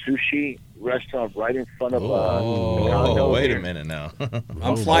new sushi restaurant right in front of the condo. Wait a minute now.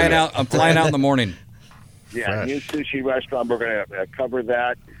 I'm flying out in the morning. Yeah, new sushi restaurant. We're going to cover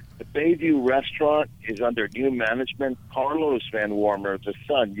that. The Bayview restaurant is under new management. Carlos Van Warmer, the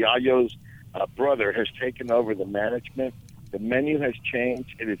son, Yayo's brother, has taken over the management. The menu has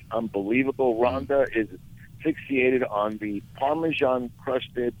changed. It is unbelievable. Rhonda is fixated on the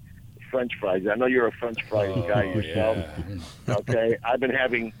Parmesan-crusted French fries. I know you're a French fries guy yourself. Yeah. Okay, I've been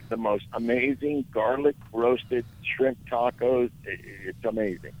having the most amazing garlic roasted shrimp tacos. It's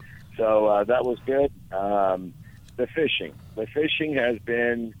amazing. So that was good. The fishing has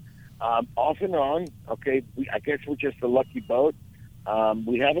been off and on. Okay, I guess we're just a lucky boat.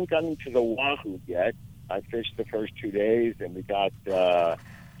 We haven't gotten to the Wahoo yet. I fished the first 2 days, and we got,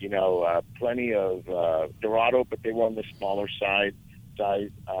 plenty of Dorado, but they were on the smaller size.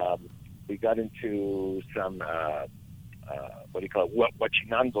 We got into some,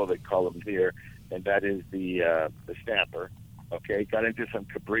 Huachinango, they call them here, and that is the snapper. Okay, got into some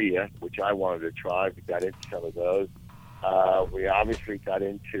cabrilla, which I wanted to try. We got into some of those. We obviously got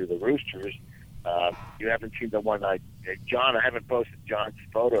into the roosters. You haven't seen the one John, I haven't posted John's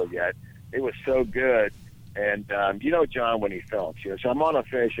photo yet. It was so good. And John, when he films, so I'm on a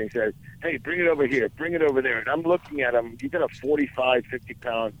fish and he says, hey, bring it over here, bring it over there. And I'm looking at him. He's got a 45,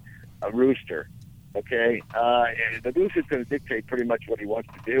 50-pound rooster. Okay. And the rooster's going to dictate pretty much what he wants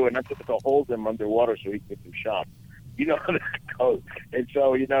to do. And I'm supposed to hold him underwater so he can get some shots. You know how that goes. And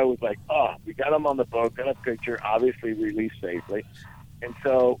so, it was like, we got him on the boat, got a picture, obviously released safely. And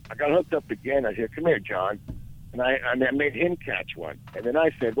so I got hooked up again. I said, come here, John. And I made him catch one. And then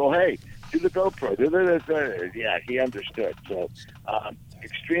I said, well, hey, do the GoPro. Yeah, he understood. So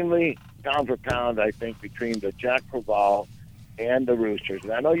extremely pound for pound, I think, between the Jack Crevalle and the roosters.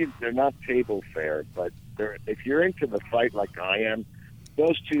 And I know they're not table fare, but if you're into the fight like I am,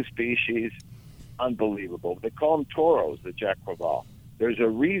 those two species, unbelievable. They call them toros, the Jack Crevalle. There's a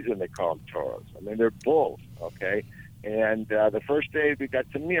reason they call them toros. I mean, they're bulls, okay? And the first day we got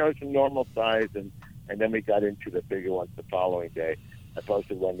some normal size, and then we got into the bigger ones the following day. I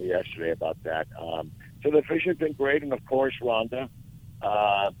posted one yesterday about that. So the fishing's been great, and of course, Rhonda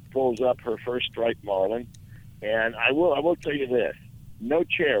pulls up her first striped marlin. And I will tell you this: no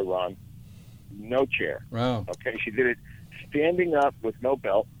chair, Ron, no chair. Wow. Okay, she did it standing up with no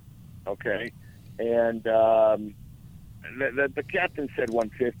belt. Okay, and the captain said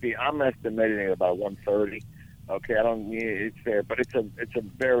 150. I'm estimating about 130. Okay, it's there, but it's a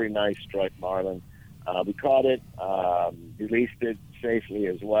very nice striped marlin. We caught it, released it safely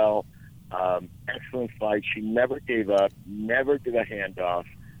as well. Excellent fight. She never gave up, never did a handoff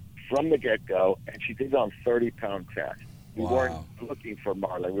from the get-go, and she did it on 30-pound test. We weren't looking for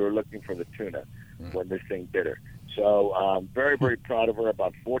marlin. We were looking for the tuna when this thing bit her. So very, very proud of her.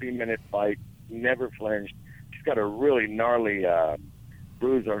 About 40-minute fight, never flinched. She's got a really gnarly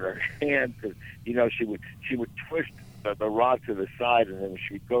bruise on her hand because, she would twist the rod to the side, and then when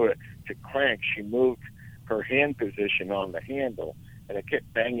she would go to crank, she moved her hand position on the handle, and it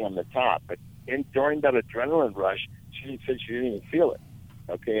kept banging on the top. But during that adrenaline rush, she said she didn't even feel it.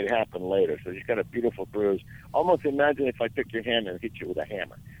 Okay, it happened later. So she's got a beautiful bruise. Almost imagine if I took your hand and hit you with a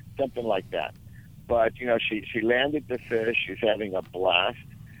hammer, something like that. But, she landed the fish. She's having a blast.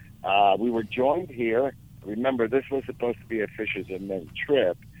 We were joined here. Remember, this was supposed to be a Fishers and Men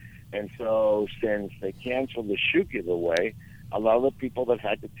trip. And so since they canceled the shoe giveaway, a lot of the people that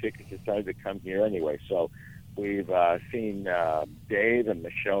had the tickets decided to come here anyway. So we've seen Dave and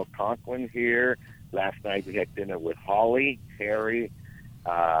Michelle Conklin here. Last night we had dinner with Holly, Harry,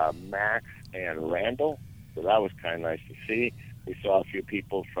 Max, and Randall. So that was kind of nice to see. We saw a few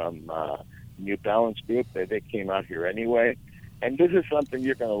people from New Balance Group. They came out here anyway. And this is something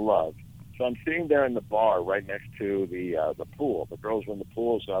you're going to love. So I'm sitting there in the bar right next to the pool. The girls were in the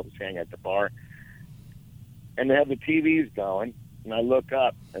pool, so I was hanging at the bar. And they have the TVs going, and I look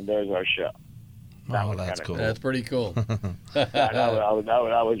up, and there's our show. That's cool. That's pretty cool. that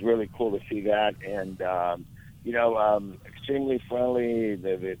was really cool to see that. And, extremely friendly.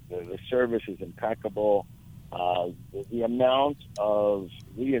 The service is impeccable. The amount of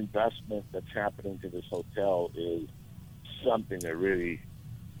reinvestment that's happening to this hotel is something that really,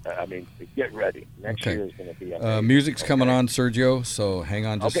 get ready. Next year is going to be amazing. Music's coming on, Sergio, so hang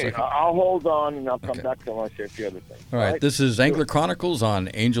on just a second. I'll hold on, and I'll come back to I want to say a few other things. All right, this is Angler Chronicles on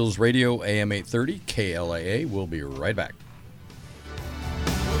Angels Radio, AM 830, KLAA. We'll be right back.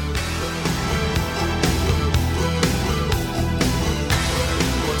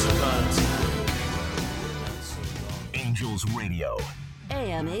 Angels Radio,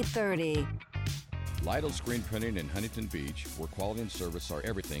 AM 830. Lytle Screen Printing in Huntington Beach, where quality and service are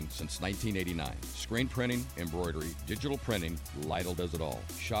everything since 1989. Screen printing, embroidery, digital printing, Lytle does it all.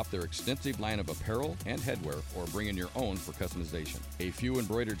 Shop their extensive line of apparel and headwear, or bring in your own for customization. A few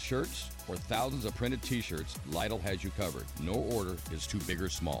embroidered shirts or thousands of printed t-shirts, Lytle has you covered. No order is too big or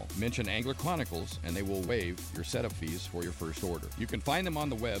small. Mention Angler Chronicles and they will waive your setup fees for your first order. You can find them on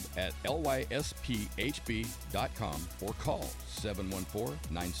the web at lySPHB.com or call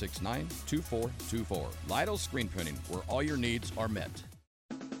 714-969-2424. Lytle Screen Printing, where all your needs are met.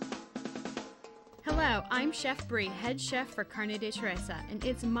 Hello, I'm Chef Brie, head chef for Carne de Teresa, and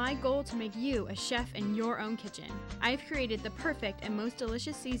it's my goal to make you a chef in your own kitchen. I've created the perfect and most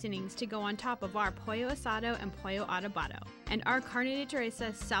delicious seasonings to go on top of our pollo asado and pollo adobado. And our Carne de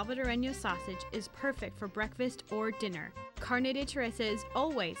Teresa Salvadoreño sausage is perfect for breakfast or dinner. Carne de Teresa is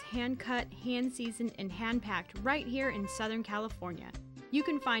always hand-cut, hand-seasoned, and hand-packed right here in Southern California. You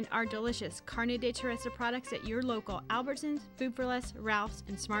can find our delicious Carne de Teresa products at your local Albertsons, Food for Less, Ralph's,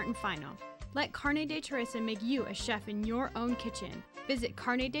 and Smart & Final. Let Carne de Teresa make you a chef in your own kitchen. Visit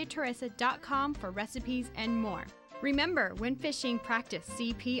carnedeteresa.com for recipes and more. Remember, when fishing, practice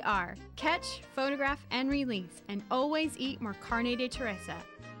CPR. Catch, photograph, and release, and always eat more Carne de Teresa.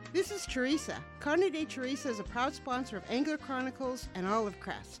 This is Teresa. Carne de Teresa is a proud sponsor of Angler Chronicles and Olive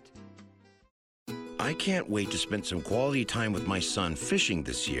Crest. I can't wait to spend some quality time with my son fishing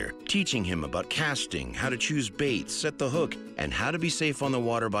this year, teaching him about casting, how to choose baits, set the hook, and how to be safe on the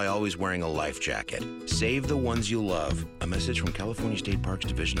water by always wearing a life jacket. Save the ones you love. A message from California State Parks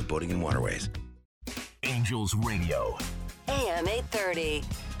Division of Boating and Waterways. Angels Radio, AM 830.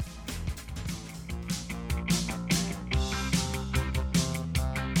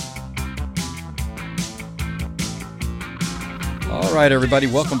 All right, everybody,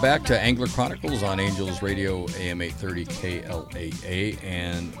 welcome back to Angler Chronicles on Angels Radio, AM 830 KLAA,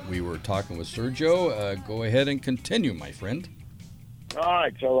 and we were talking with Sergio. Go ahead and continue, my friend. All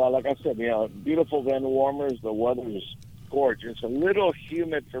right, so like I said, beautiful Van Warmers. The weather is gorgeous. A little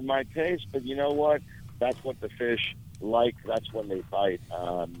humid for my taste, but you know what? That's what the fish like. That's when they bite.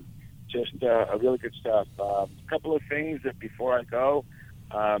 Just really good stuff. A couple of things that before I go,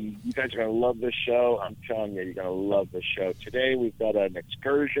 you guys are going to love this show. I'm telling you, you're going to love this show. Today we've got an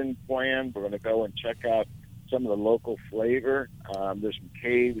excursion planned. We're going to go and check out some of the local flavor. There's some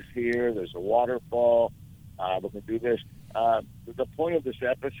caves here. There's a waterfall. We're going to do this. The point of this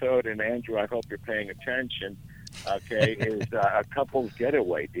episode, and Andrew, I hope you're paying attention, okay, is a couple's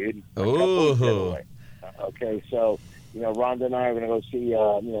getaway, dude. Couple's getaway. Okay, so, Rhonda and I are going to go see,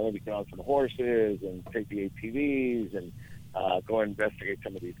 maybe get on some horses and take the ATVs and go investigate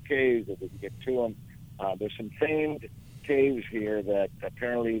some of these caves if we can get to them. There's some famed caves here that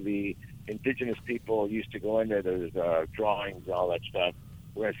apparently the indigenous people used to go into. There's drawings and all that stuff.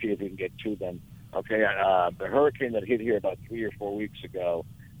 We're going to see if we can get to them. Okay, the hurricane that hit here about 3 or 4 weeks ago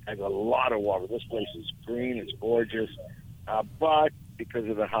has a lot of water. This place is green, it's gorgeous, but because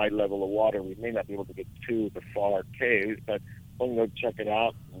of the high level of water, we may not be able to get to the far caves, but we'll go check it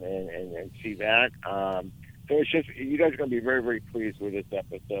out and see that. So it's just, you guys are going to be very, very pleased with this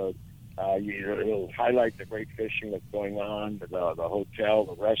episode. It'll highlight the great fishing that's going on, the hotel,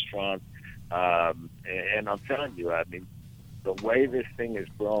 the restaurant, and I'm telling you, I mean, the way this thing is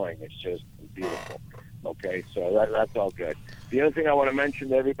growing, it's just beautiful. Okay, so that's all good. The other thing I want to mention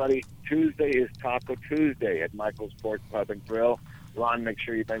to everybody, Tuesday is Taco Tuesday at Michael's Sports Pub and Grill. Ron, make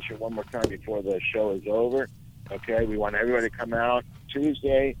sure you mention it one more time before the show is over. Okay, we want everybody to come out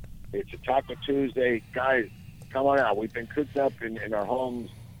Tuesday. It's a Taco Tuesday. Guys, come on out. We've been cooped up in our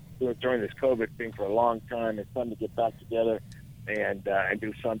homes during this COVID thing for a long time. It's time to get back together and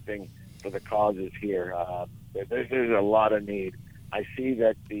do something for the causes here. There's a lot of need. I see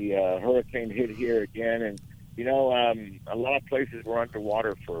that the hurricane hit here again, and a lot of places were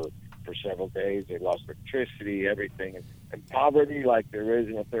underwater for several days. They lost electricity, everything, and poverty like there is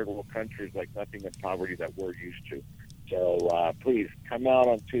in the third world countries, like nothing in poverty that we're used to. So please come out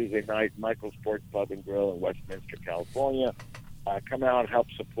on Tuesday night, Michael's Sports Pub and Grill in Westminster, California. Come out, help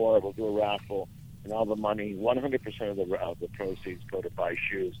support. We'll do a raffle, and all the money, 100% of the proceeds go to buy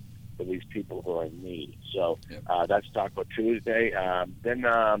shoes for these people who are in need. So that's Taco Tuesday. Then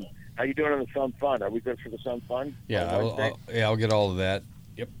how you doing on the Sun Fun? Are we good for the Sun Fun? Yeah, I'll get all of that.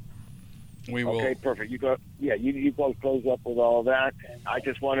 Yep. We will. Okay, perfect. You go. Yeah, you both close up with all of that. I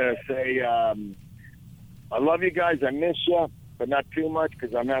just want to say I love you guys. I miss you, but not too much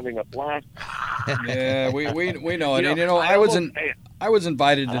because I'm having a blast. Yeah, we know it. And, I was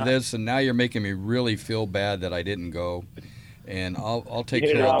invited to this, and now you're making me really feel bad that I didn't go. And I'll take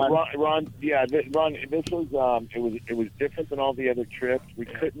care of it. Ron, this was it was different than all the other trips. We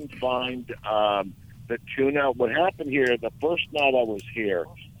couldn't find the tuna. What happened here, the first night I was here,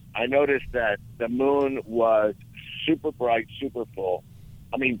 I noticed that the moon was super bright, super full.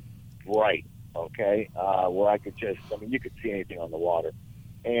 I mean, bright, okay? Where I could you could see anything on the water.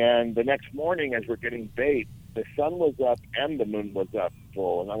 And the next morning, as we're getting bait, the sun was up and the moon was up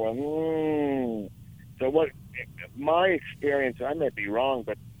full. And I went, So what my experience, I may be wrong,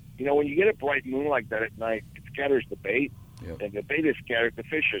 but, when you get a bright moon like that at night, it scatters the bait. Yep. And the bait is scattered, the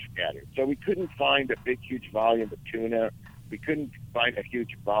fish are scattered. So we couldn't find a big, huge volume of tuna. We couldn't find a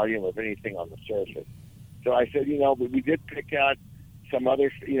huge volume of anything on the surface. So I said, we did pick out some other,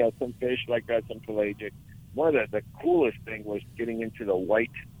 some fish like that, some pelagic. One of the coolest thing was getting into the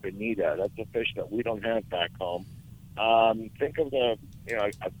white bonita. That's a fish that we don't have back home. Think of a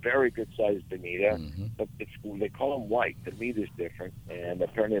very good-sized bonita, but they call them white. The meat is different, and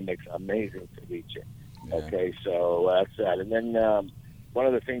apparently it makes amazing ceviche. Yeah. Okay, so that's that. And then one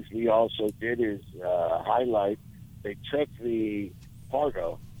of the things we also did is highlight. They took the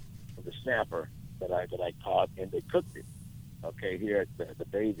pargo, the snapper that I caught, and they cooked it. Okay, here at the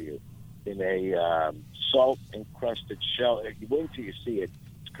Bayview in a salt-encrusted shell. You wait until you see it.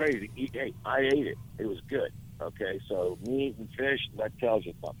 It's crazy. Hey, I ate it. It was good. Okay, so meat and fish, that tells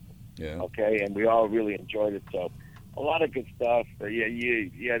you something. Yeah. Okay, and we all really enjoyed it. So a lot of good stuff.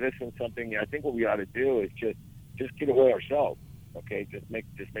 This is something I think what we ought to do is just get away ourselves. Okay, just make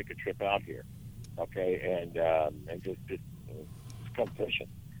a trip out here. Okay, and just come fishing.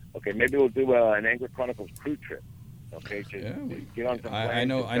 Okay, maybe we'll do an Angler Chronicles crew trip. Okay, just get on some. I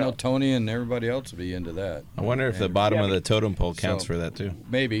know Tony and everybody else will be into that. I wonder if the bottom of the totem pole counts for that too.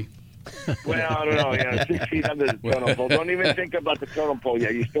 Maybe. Well, I don't know. Yeah, 6 feet under the totem pole. Don't even think about the totem pole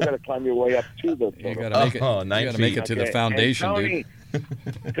yet. You still got to climb your way up to the totem pole. You got to make it. You got to make it to the foundation, Tony,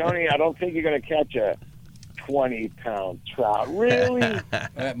 dude. Tony, I don't think you're going to catch a 20-pound trout. Really?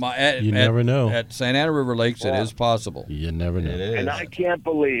 You never know. At Santa Ana River Lakes, it is possible. You never know. And I can't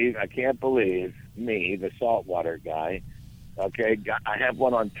believe me, the saltwater guy. Okay, I have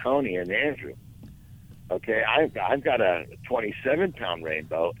one on Tony and Andrew. Okay, I've got a 27-pound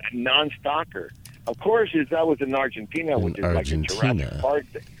rainbow, a non-stalker. Of course, that was in Argentina, which is like a Jurassic Park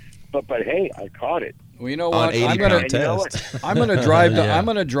thing. But hey, I caught it. Well, you know what? I'm going to drive to I'm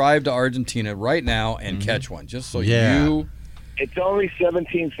going to drive to Argentina right now and catch one, just so you. It's only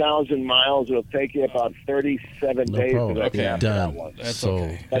 17,000 miles. It'll take you about 37 days to catch that one. That's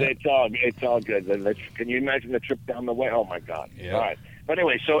okay. But it's all good. Can you imagine the trip down the way? Oh my God! Yeah. All right. But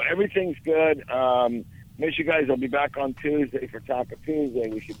anyway, so everything's good. Miss you guys. I'll be back on Tuesday for Taco Tuesday.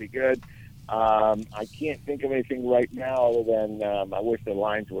 We should be good. I can't think of anything right now other than I wish the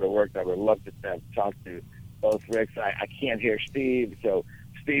lines would have worked. I would love to talk to both Ricks. I can't hear Steve, so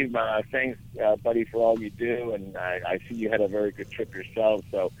Steve, thanks, buddy, for all you do, and I see you had a very good trip yourself.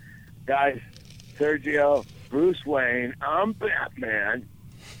 So, guys, Sergio, Bruce Wayne, I'm Batman,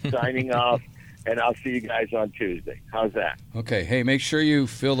 signing off. And I'll see you guys on Tuesday. How's that? Okay. Hey, make sure you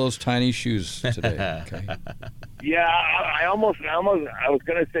fill those tiny shoes today. Okay. Yeah, I was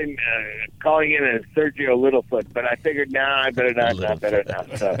going to say calling in as Sergio Littlefoot, but I figured, I better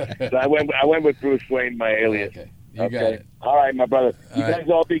not. So I went with Bruce Wayne, my alias. Okay. You got it. All right, my brother. You All guys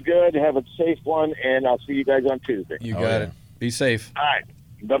all be good. Have a safe one, and I'll see you guys on Tuesday. You got it. Be safe. All right.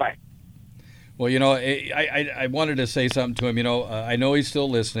 Bye-bye. Well, I wanted to say something to him. I know he's still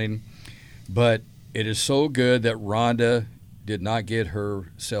listening. But it is so good that Rhonda did not get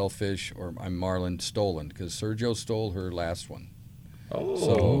her sailfish or marlin stolen because Sergio stole her last one.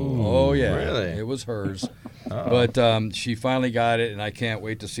 Oh yeah, really? It was hers. But she finally got it, and I can't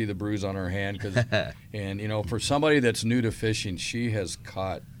wait to see the bruise on her hand. And for somebody that's new to fishing, she has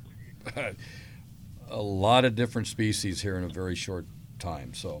caught a lot of different species here in a very short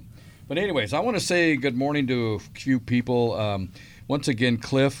time. So, but anyways, I want to say good morning to a few people. Once again,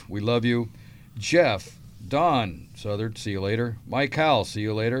 Cliff, we love you. Jeff, Don, Southern, see you later. Mike Howell, see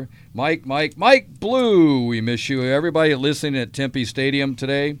you later. Mike Blue, we miss you. Everybody listening at Tempe Stadium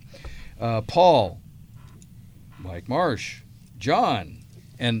today. Paul, Mike Marsh, John,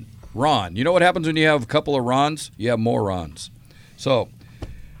 and Ron. You know what happens when you have a couple of Rons? You have more Rons. So,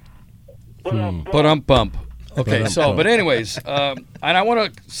 bump. Okay, but anyways, and I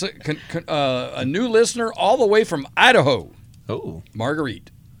want to a new listener all the way from Idaho. Oh, Marguerite.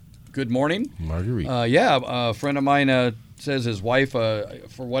 Good morning. Marguerite. A friend of mine says his wife, for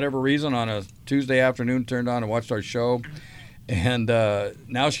whatever reason, on a Tuesday afternoon turned on and watched our show, and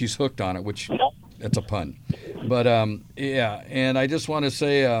now she's hooked on it, which that's a pun. But, and I just want to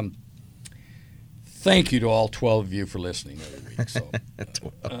say thank you to all 12 of you for listening every week.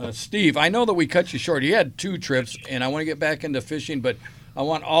 So, Steve, I know that we cut you short. You had 2 trips, and I want to get back into fishing, but I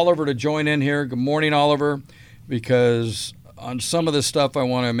want Oliver to join in here. Good morning, Oliver, because on some of this stuff, I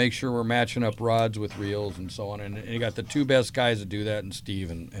want to make sure we're matching up rods with reels and so on. And you got the 2 best guys that do that, and Steve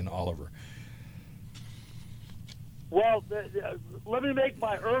and Oliver. Well, let me make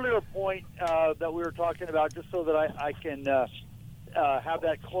my earlier point that we were talking about, just so that I can have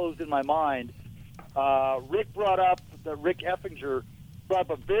that closed in my mind. Rick Effinger brought up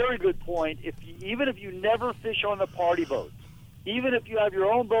a very good point. Even if you never fish on the party boats, even if you have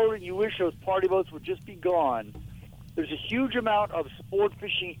your own boat and you wish those party boats would just be gone, there's a huge amount of sport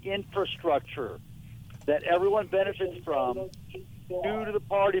fishing infrastructure that everyone benefits from due to the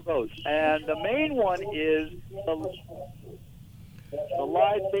party boats. And the main one is the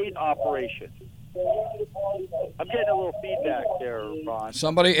live bait operation. I'm getting a little feedback there, Ron.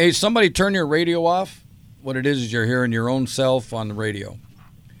 Somebody turn your radio off. What it is you're hearing your own self on the radio.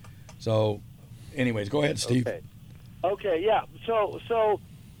 So, anyways, go ahead, Steve. Okay, yeah. So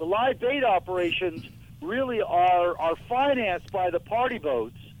the live bait operations really are financed by the party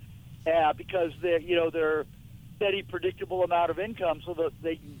boats because they're steady, predictable amount of income, so that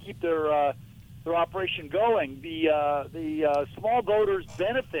they can keep their operation going. The small boaters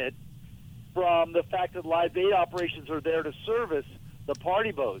benefit from the fact that live bait operations are there to service the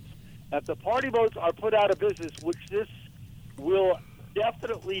party boats. If the party boats are put out of business, which this will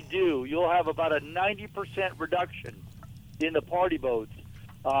definitely do, you'll have about a 90% reduction in the party boats.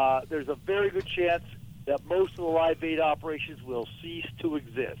 There's a very good chance that most of the live bait operations will cease to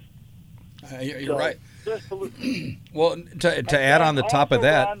exist. You're right. Well, to add on the top of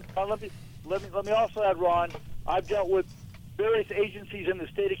that, Ron, let me also add, Ron. I've dealt with various agencies in the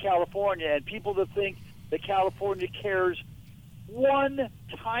state of California and people that think that California cares one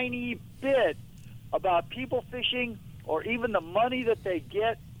tiny bit about people fishing or even the money that they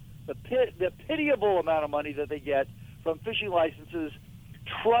get, the pitiable amount of money that they get from fishing licenses.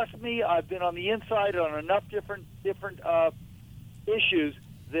 Trust me, I've been on the inside on enough different issues.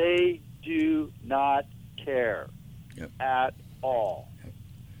 They do not care at all.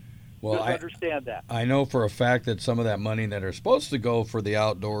 Well, Just understand that. I know for a fact that some of that money that are supposed to go for the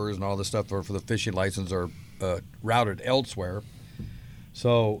outdoors and all this stuff or for the fishing license are routed elsewhere.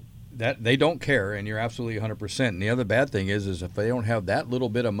 So that they don't care, and you're absolutely 100%. And the other bad thing is if they don't have that little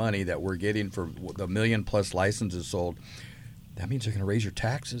bit of money that we're getting for the million-plus licenses sold, that means they're going to raise your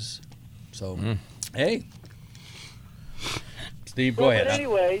taxes. So, hey. Steve, go ahead. But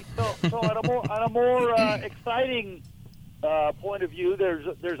anyway, so on a more exciting point of view,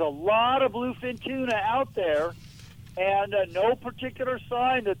 there's a lot of bluefin tuna out there, and no particular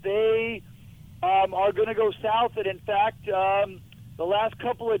sign that they are going to go south. And in fact, the last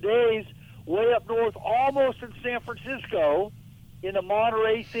couple of days, way up north, almost in San Francisco, in the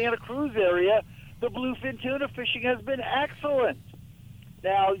Monterey, Santa Cruz area, the bluefin tuna fishing has been excellent.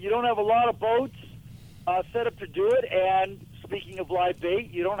 Now, you don't have a lot of boats set up to do it, and speaking of live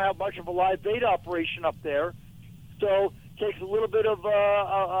bait, you don't have much of a live bait operation up there. So it takes a little bit of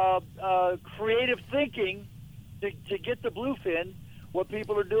creative thinking to get the bluefin. What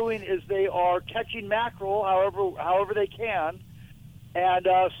people are doing is they are catching mackerel however they can, and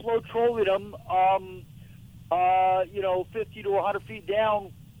slow trolling them, 50 to 100 feet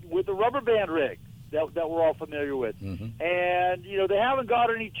down with a rubber band rig that we're all familiar with. Mm-hmm. And, they haven't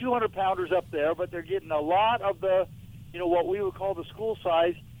got any 200-pounders up there, but they're getting a lot of the, what we would call the school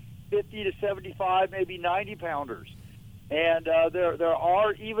size, 50 to 75, maybe 90-pounders. And there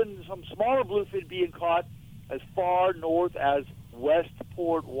are even some smaller bluefin being caught as far north as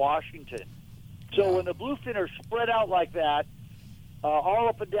Westport, Washington. So when the bluefin are spread out like that, all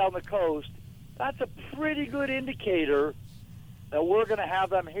up and down the coast, that's a pretty good indicator that we're going to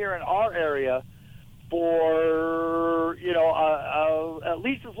have them here in our area for, at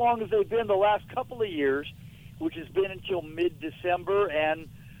least as long as they've been the last couple of years, which has been until mid-December. And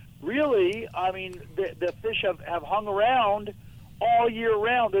really, I mean, the fish have hung around all year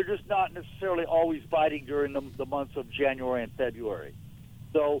round. They're just not necessarily always biting during the months of January and February.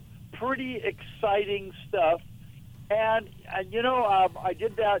 So pretty exciting stuff. And I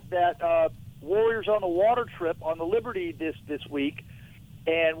did that Warriors on the Water trip on the Liberty this week,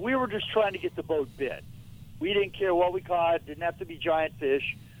 and we were just trying to get the boat bit. We didn't care what we caught. Didn't have to be giant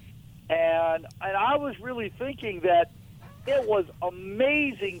fish. And I was really thinking that it was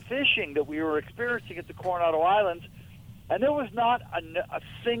amazing fishing that we were experiencing at the Coronado Islands, and there was not a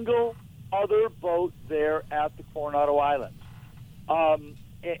single other boat there at the Coronado Islands. And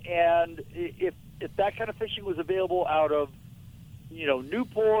if that kind of fishing was available out of,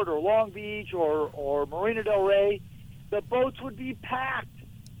 Newport or Long Beach or Marina del Rey, the boats would be packed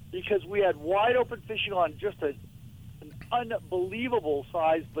because we had wide open fishing on just an unbelievable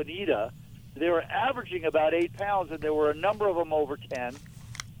size bonita. They were averaging about 8 pounds, and there were a number of them over 10.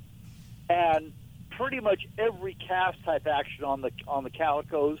 And pretty much every cast type action on the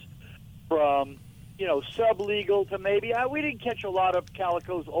calicos, from sublegal to maybe we didn't catch a lot of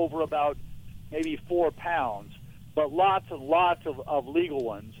calicos over about maybe 4 pounds, but lots and lots of legal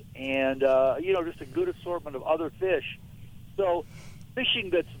ones, and just a good assortment of other fish. So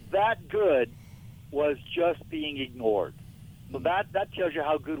fishing that's that good was just being ignored. So that tells you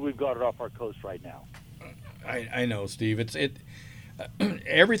how good we've got it off our coast right now. I know, Steve.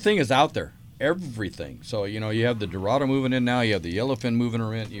 Everything is out there. Everything. So, you have the Dorado moving in now. You have the yellowfin moving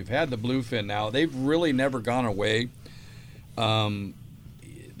in. You've had the bluefin now. They've really never gone away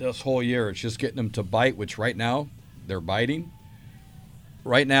this whole year. It's just getting them to bite, which right now they're biting.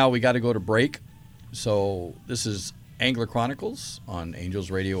 Right now we got to go to break. So this is Angler Chronicles on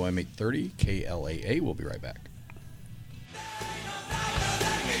Angels Radio M830 KLAA. We'll be right back.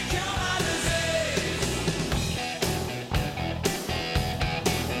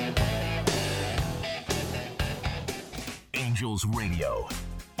 Angels Radio.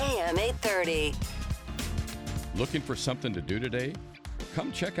 AM 830. Looking for something to do today?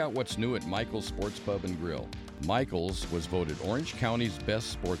 Come check out what's new at Michael's Sports Pub and Grill. Michael's was voted Orange County's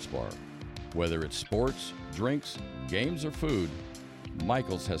best sports bar. Whether it's sports, drinks, games, or food,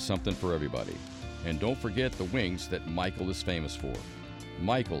 Michael's has something for everybody. And don't forget the wings that Michael is famous for.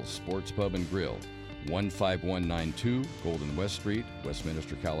 Michael's Sports Pub and Grill, 15192 Golden West Street,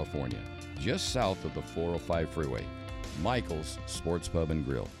 Westminster, California, just south of the 405 freeway. Michael's Sports Pub and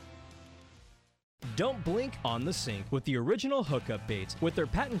Grill. Don't blink on the sink with the Original Hookup Baits. With their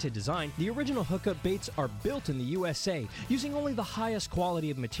patented design, the Original Hookup Baits are built in the USA using only the highest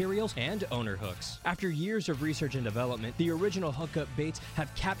quality of materials and owner hooks. After years of research and development, the Original Hookup Baits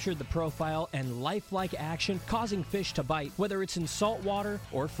have captured the profile and lifelike action, causing fish to bite, whether it's in saltwater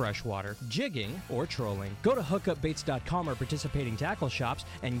or freshwater, jigging or trolling. Go to hookupbaits.com or participating tackle shops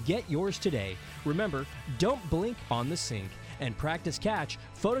and get yours today. Remember, don't blink on the sink, and practice catch,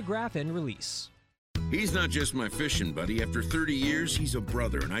 photograph, and release. He's not just my fishing buddy. After 30 years, he's a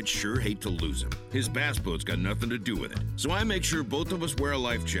brother, and I'd sure hate to lose him. His bass boat's got nothing to do with it. So I make sure both of us wear a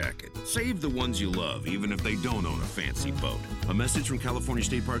life jacket. Save the ones you love, even if they don't own a fancy boat. A message from California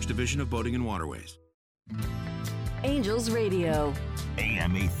State Parks Division of Boating and Waterways. Angels Radio.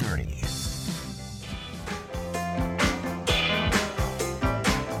 AM 830.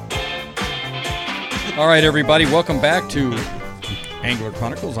 All right, everybody, welcome back to Angler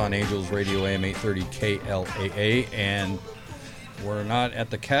Chronicles on Angels Radio AM 830 KLAA, and we're not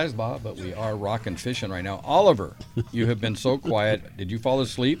at the Casbah, but we are rocking fishing right now. Oliver, you have been so quiet. Did you fall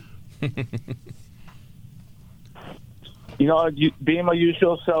asleep? Being my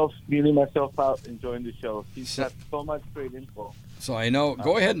usual self, feeling myself out, enjoying the show. He's got so much great info. So I know.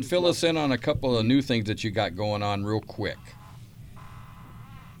 Go ahead and fill us in on a couple of new things that you got going on real quick.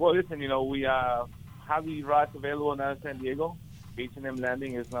 Well, listen, we have the rods available now in San Diego. H&M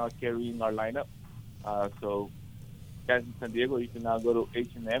Landing is now carrying our lineup. So, guys in San Diego, you can now go to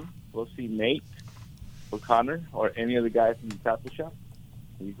H&M, go see Nate or Connor or any of the guys in the tackle shop.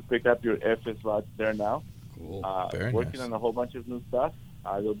 You can pick up your FS rods there now. Cool. Working on a whole bunch of new stuff.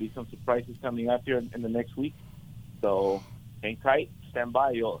 There'll be some surprises coming up here in the next week. So, hang tight, stand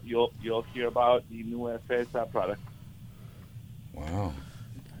by. You'll hear about the new FS product. Wow.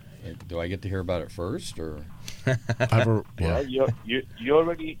 Do I get to hear about it first, or? Well, you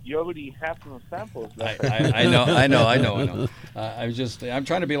already have some samples. I know. I'm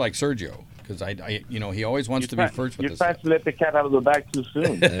trying to be like Sergio, because he always wants to be first with this. You're trying to let the cat out of the bag too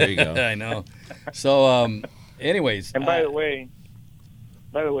soon. There you go. I know. So, anyways. And by the way,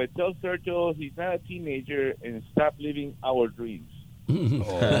 tell Sergio he's not a teenager and stop living our dreams.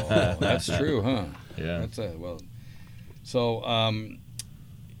 Oh, that's true, huh? Yeah. So,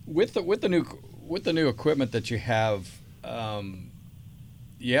 with the new equipment that you have,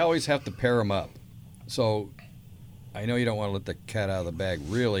 you always have to pair them up. So, I know you don't want to let the cat out of the bag,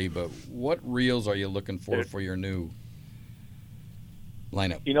 really, but what reels are you looking for your new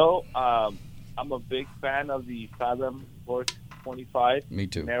lineup? I'm a big fan of the Fathom Force 25. Me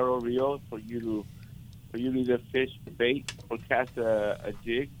too. Narrow reel for you to either fish bait or cast a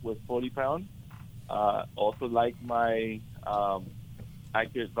jig with 40 pounds. Also like my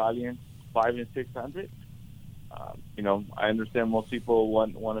Accurate Valiant 5 and 600. I understand most people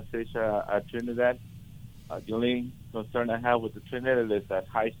want to fish at Trinidad. The only concern I have with the Trinidad is that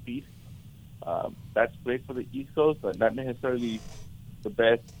high speed. That's great for the East Coast, but not necessarily the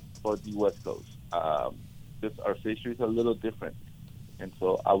best for the West Coast. Just our fisheries are a little different. And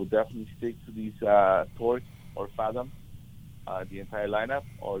so I would definitely stick to these Torque or Fathom, the entire lineup,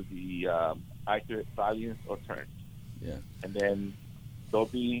 or the Accurate Valiants or Turns. Yeah. And then there'll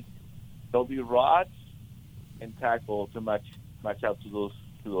be rods and tackle to match up to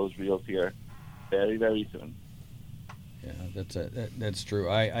those reels here very, very soon. Yeah, that's true.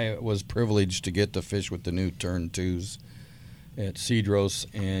 I was privileged to get to fish with the new Turn 2s at Cedros,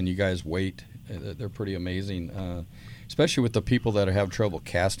 and you guys wait. They're pretty amazing, especially with the people that have trouble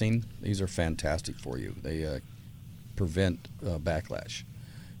casting. These are fantastic for you. They prevent backlash.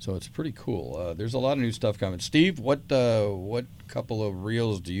 So it's pretty cool. There's a lot of new stuff coming. Steve, what couple of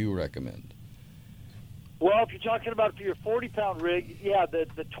reels do you recommend? Well, if you're talking about for your 40-pound rig,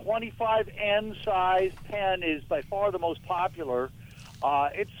 the 25N size pen is by far the most popular.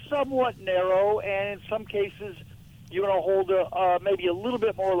 It's somewhat narrow, and in some cases you're going to hold maybe a little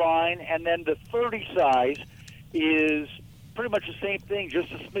bit more line, and then the 30 size is pretty much the same thing,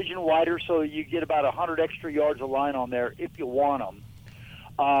 just a smidgen wider, so you get about 100 extra yards of line on there if you want them.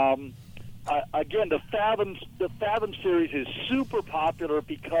 Again, the Fathom series is super popular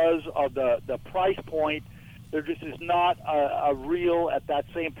because of the price point. There just is not a reel at that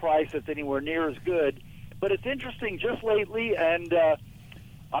same price that's anywhere near as good. But it's interesting just lately, and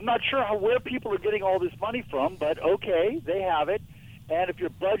I'm not sure where people are getting all this money from, but okay, they have it. And if your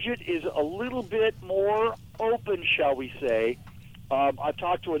budget is a little bit more open, shall we say, I've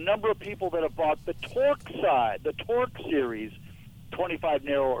talked to a number of people that have bought the Torque series, 25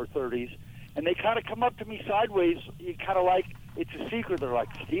 narrow or 30s, and they kind of come up to me sideways, kind of like it's a secret. They're like,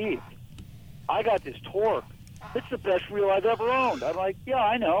 Steve, I got this Torque. It's the best reel I've ever owned. I'm like, yeah,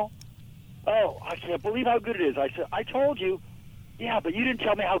 I know. oh, I can't believe how good it is. I said, I told you. Yeah, but you didn't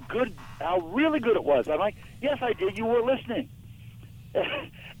tell me how really good it was. I'm like, yes, I did. You were listening.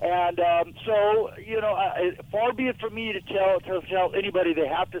 And so, far be it from me to tell anybody they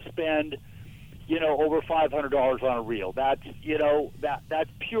have to spend, over $500 on a reel. That's, that's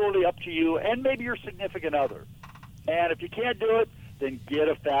purely up to you and maybe your significant other. And if you can't do it, then get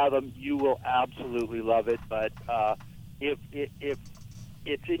a Fathom. You will absolutely love it. But if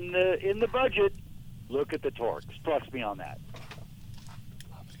it's in the budget, look at the Torx. Trust me on that.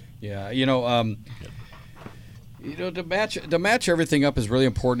 Yeah, to match everything up is really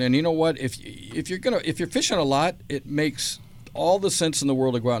important. And you know what? If you're fishing a lot, it makes all the sense in the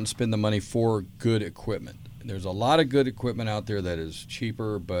world to go out and spend the money for good equipment. There's a lot of good equipment out there that is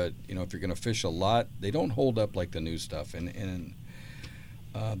cheaper, but if you're going to fish a lot, they don't hold up like the new stuff. And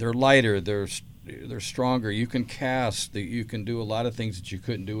they're lighter, they're stronger. You can cast, you can do a lot of things that you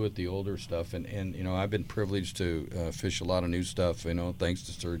couldn't do with the older stuff. And I've been privileged to fish a lot of new stuff. Thanks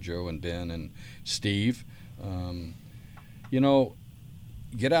to Sergio and Ben and Steve.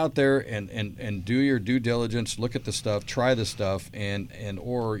 Get out there and do your due diligence. Look at the stuff, try the stuff,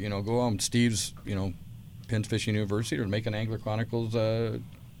 or go on Steve's Penn Fishing University or make an Angler Chronicles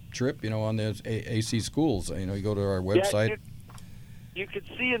trip. On the AC schools. You go to our website. Yeah, you could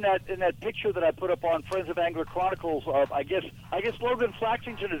see in that picture that I put up on Friends of Angler Chronicles. I guess Logan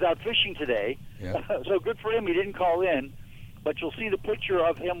Flaxington is out fishing today. Yeah. So good for him. He didn't call in, but you'll see the picture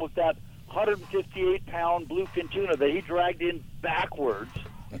of him with that 158-pound bluefin tuna that he dragged in backwards.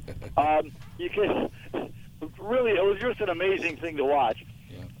 You could really, it was just an amazing thing to watch.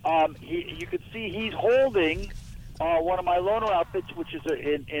 Yeah. You could see he's holding one of my loaner outfits, which is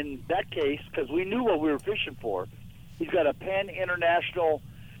in that case, because we knew what we were fishing for. He's got a Penn International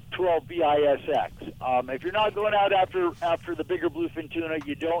 12 BISX. If you're not going out after the bigger bluefin tuna,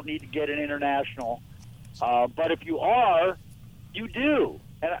 you don't need to get an international. But if you are, you do.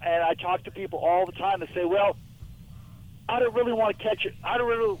 And I talk to people all the time that say, well, I don't really want to catch it. I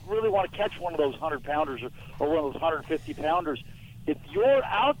don't really want to catch one of those 100-pounders or one of those 150-pounders. If you're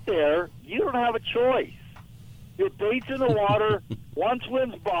out there, you don't have a choice. Your bait's in the water. One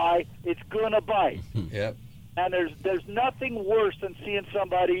swims by, it's going to bite. Yep. And there's nothing worse than seeing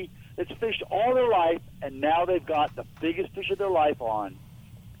somebody that's fished all their life, and now they've got the biggest fish of their life on.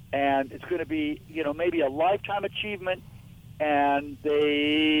 And it's going to be, maybe a lifetime achievement, and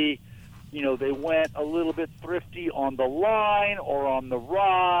they went a little bit thrifty on the line or on the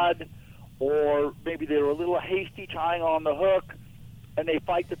rod, or maybe they were a little hasty tying on the hook, and they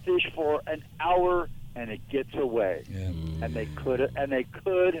fight the fish for an hour and it gets away. Yeah. And they could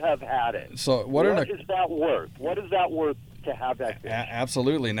have had it. So what is that worth? What is that worth to have that fish?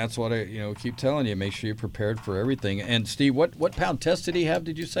 Absolutely, and that's what I keep telling you. Make sure you're prepared for everything. And Steve, what pound test did he have?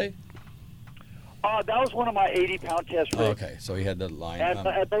 Did you say? That was one of my 80-pound test rigs. Okay, so he had the line.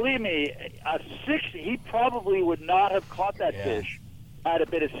 And believe me, a 60, he probably would not have caught that fish had it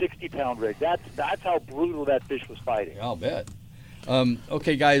been a 60-pound rig. That's how brutal that fish was fighting. I'll bet.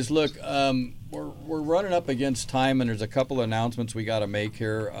 Okay, guys, look, we're running up against time, and there's a couple of announcements we got to make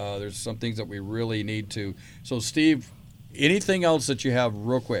here. There's some things that we really need to. So, Steve, anything else that you have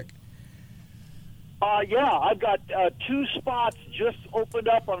real quick? Yeah, I've got 2 spots just opened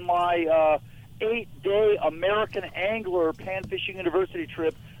up on my 8-day American Angler Pan Fishing University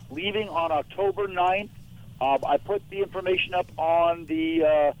trip leaving on October 9th. I put the information up on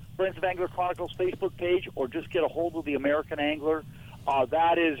the Friends of Angler Chronicles Facebook page, or just get a hold of the American Angler.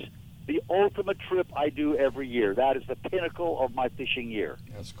 That is the ultimate trip I do every year. That is the pinnacle of my fishing year.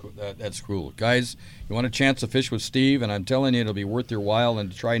 That's cool. That's cool. Guys, you want a chance to fish with Steve, and I'm telling you, it'll be worth your while,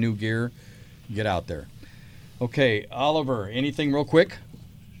 and to try new gear, get out there. Okay, Oliver, anything real quick?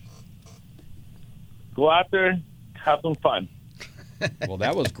 Go out there, have some fun. Well,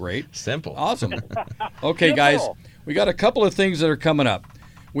 that was great. Simple. Awesome. Okay, guys, we got a couple of things that are coming up.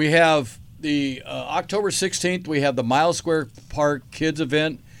 We have the October 16th, we have the Mile Square Park Kids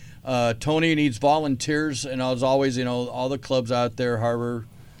event. Tony needs volunteers, and as always, all the clubs out there, Harbor,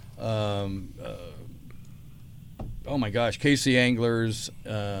 KC Anglers,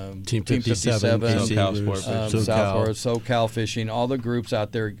 Team 57, SoCal Fishing, all the groups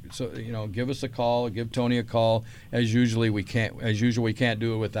out there. So give us a call, give Tony a call. As usual, we can't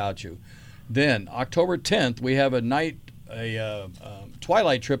do it without you. Then October 10th, we have a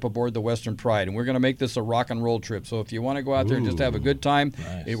twilight trip aboard the Western Pride, and we're going to make this a rock and roll trip. So if you want to go out there and just have a good time,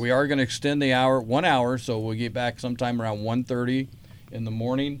 nice. We are going to extend the 1 hour, so we'll get back sometime around 1:30 in the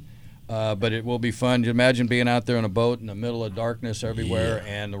morning. But it will be fun. You imagine being out there in a boat in the middle of darkness everywhere,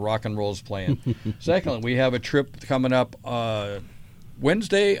 and the rock and roll's playing. Secondly, we have a trip coming up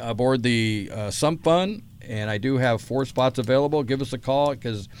Wednesday aboard the Sump Fun, and I do have 4 spots available. Give us a call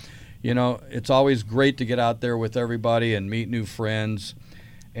because, it's always great to get out there with everybody and meet new friends.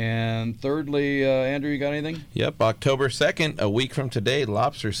 And thirdly, Andrew, you got anything? Yep, October 2nd, a week from today,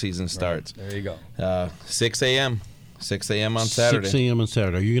 lobster season starts. Right, there you go. 6 a.m. 6 a.m. on Saturday. 6 a.m. on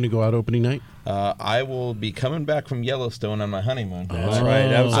Saturday. Are you going to go out opening night? I will be coming back from Yellowstone on my honeymoon. That's right.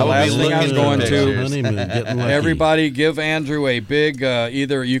 That was the last thing I was going to. Everybody give Andrew a big,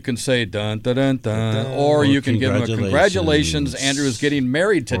 either you can say dun dun dun dun, or you can give him a congratulations. Andrew is getting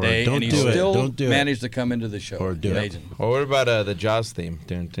married today, and he still managed to come into the show. Amazing. Or what about the Jaws theme?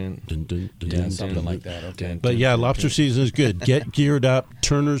 Dun, dun, dun, dun, dun, yeah, dun, something dun, like that. Okay. But yeah, lobster season is good. Get geared up.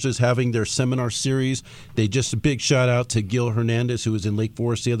 Turner's is having their seminar series. They just a big shout out to Gil Hernandez, who was in Lake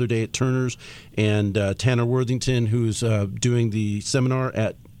Forest the other day at Turner's, and Tanner Worthington, who's doing the seminar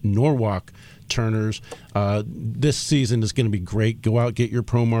at Norwalk Turner's. This season is going to be great. Go out, get your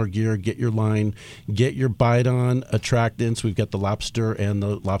Promar gear, get your line, get your bite-on attractants. We've got the lobster and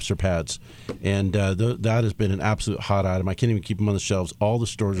the lobster pads, and that has been an absolute hot item. I can't even keep them on the shelves. All the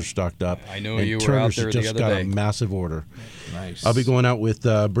stores are stocked up. I know and you were Turner's out there just the other got day. a massive order. Nice. I'll be going out with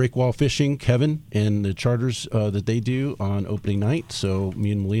Breakwall Fishing, Kevin, and the charters that they do on opening night. So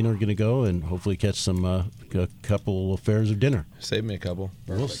me and Melina are going to go and hopefully catch some a couple affairs of dinner. Save me a couple.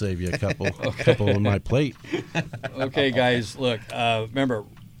 We'll save you a couple, couple on my plate. Okay, guys, look, remember,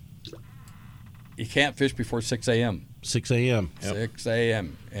 you can't fish before 6 a.m. 6 a.m. 6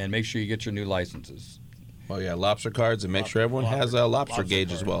 a.m. And make sure you get your new licenses. Oh, yeah, lobster cards, and make sure everyone has a lobster gauge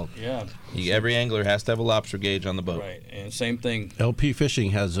card. as well. Yeah. Every angler has to have a lobster gauge on the boat. Right, and same thing. LP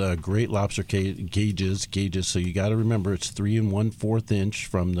Fishing has great lobster gauges, so you got to remember it's 3 1/4 inch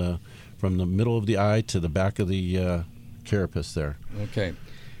from the middle of the eye to the back of the carapace there. Okay.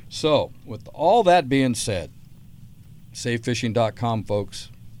 So, with all that being said, SafeFishing.com, folks.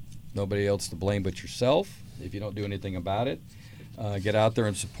 Nobody else to blame but yourself if you don't do anything about it. Get out there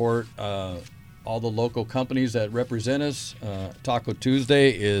and support all the local companies that represent us. Taco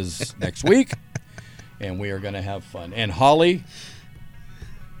Tuesday is next week, and we are going to have fun. And Holly,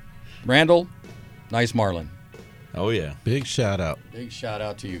 Randall, nice marlin. Oh, yeah. Big shout out. Big shout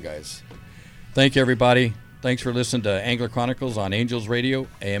out to you guys. Thank you, everybody. Thanks for listening to Angler Chronicles on Angels Radio,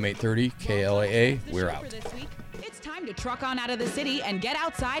 AM 830, KLAA. We're out. It's time to truck on out of the city and get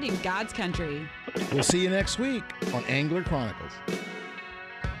outside in God's country. We'll see you next week on Angler Chronicles.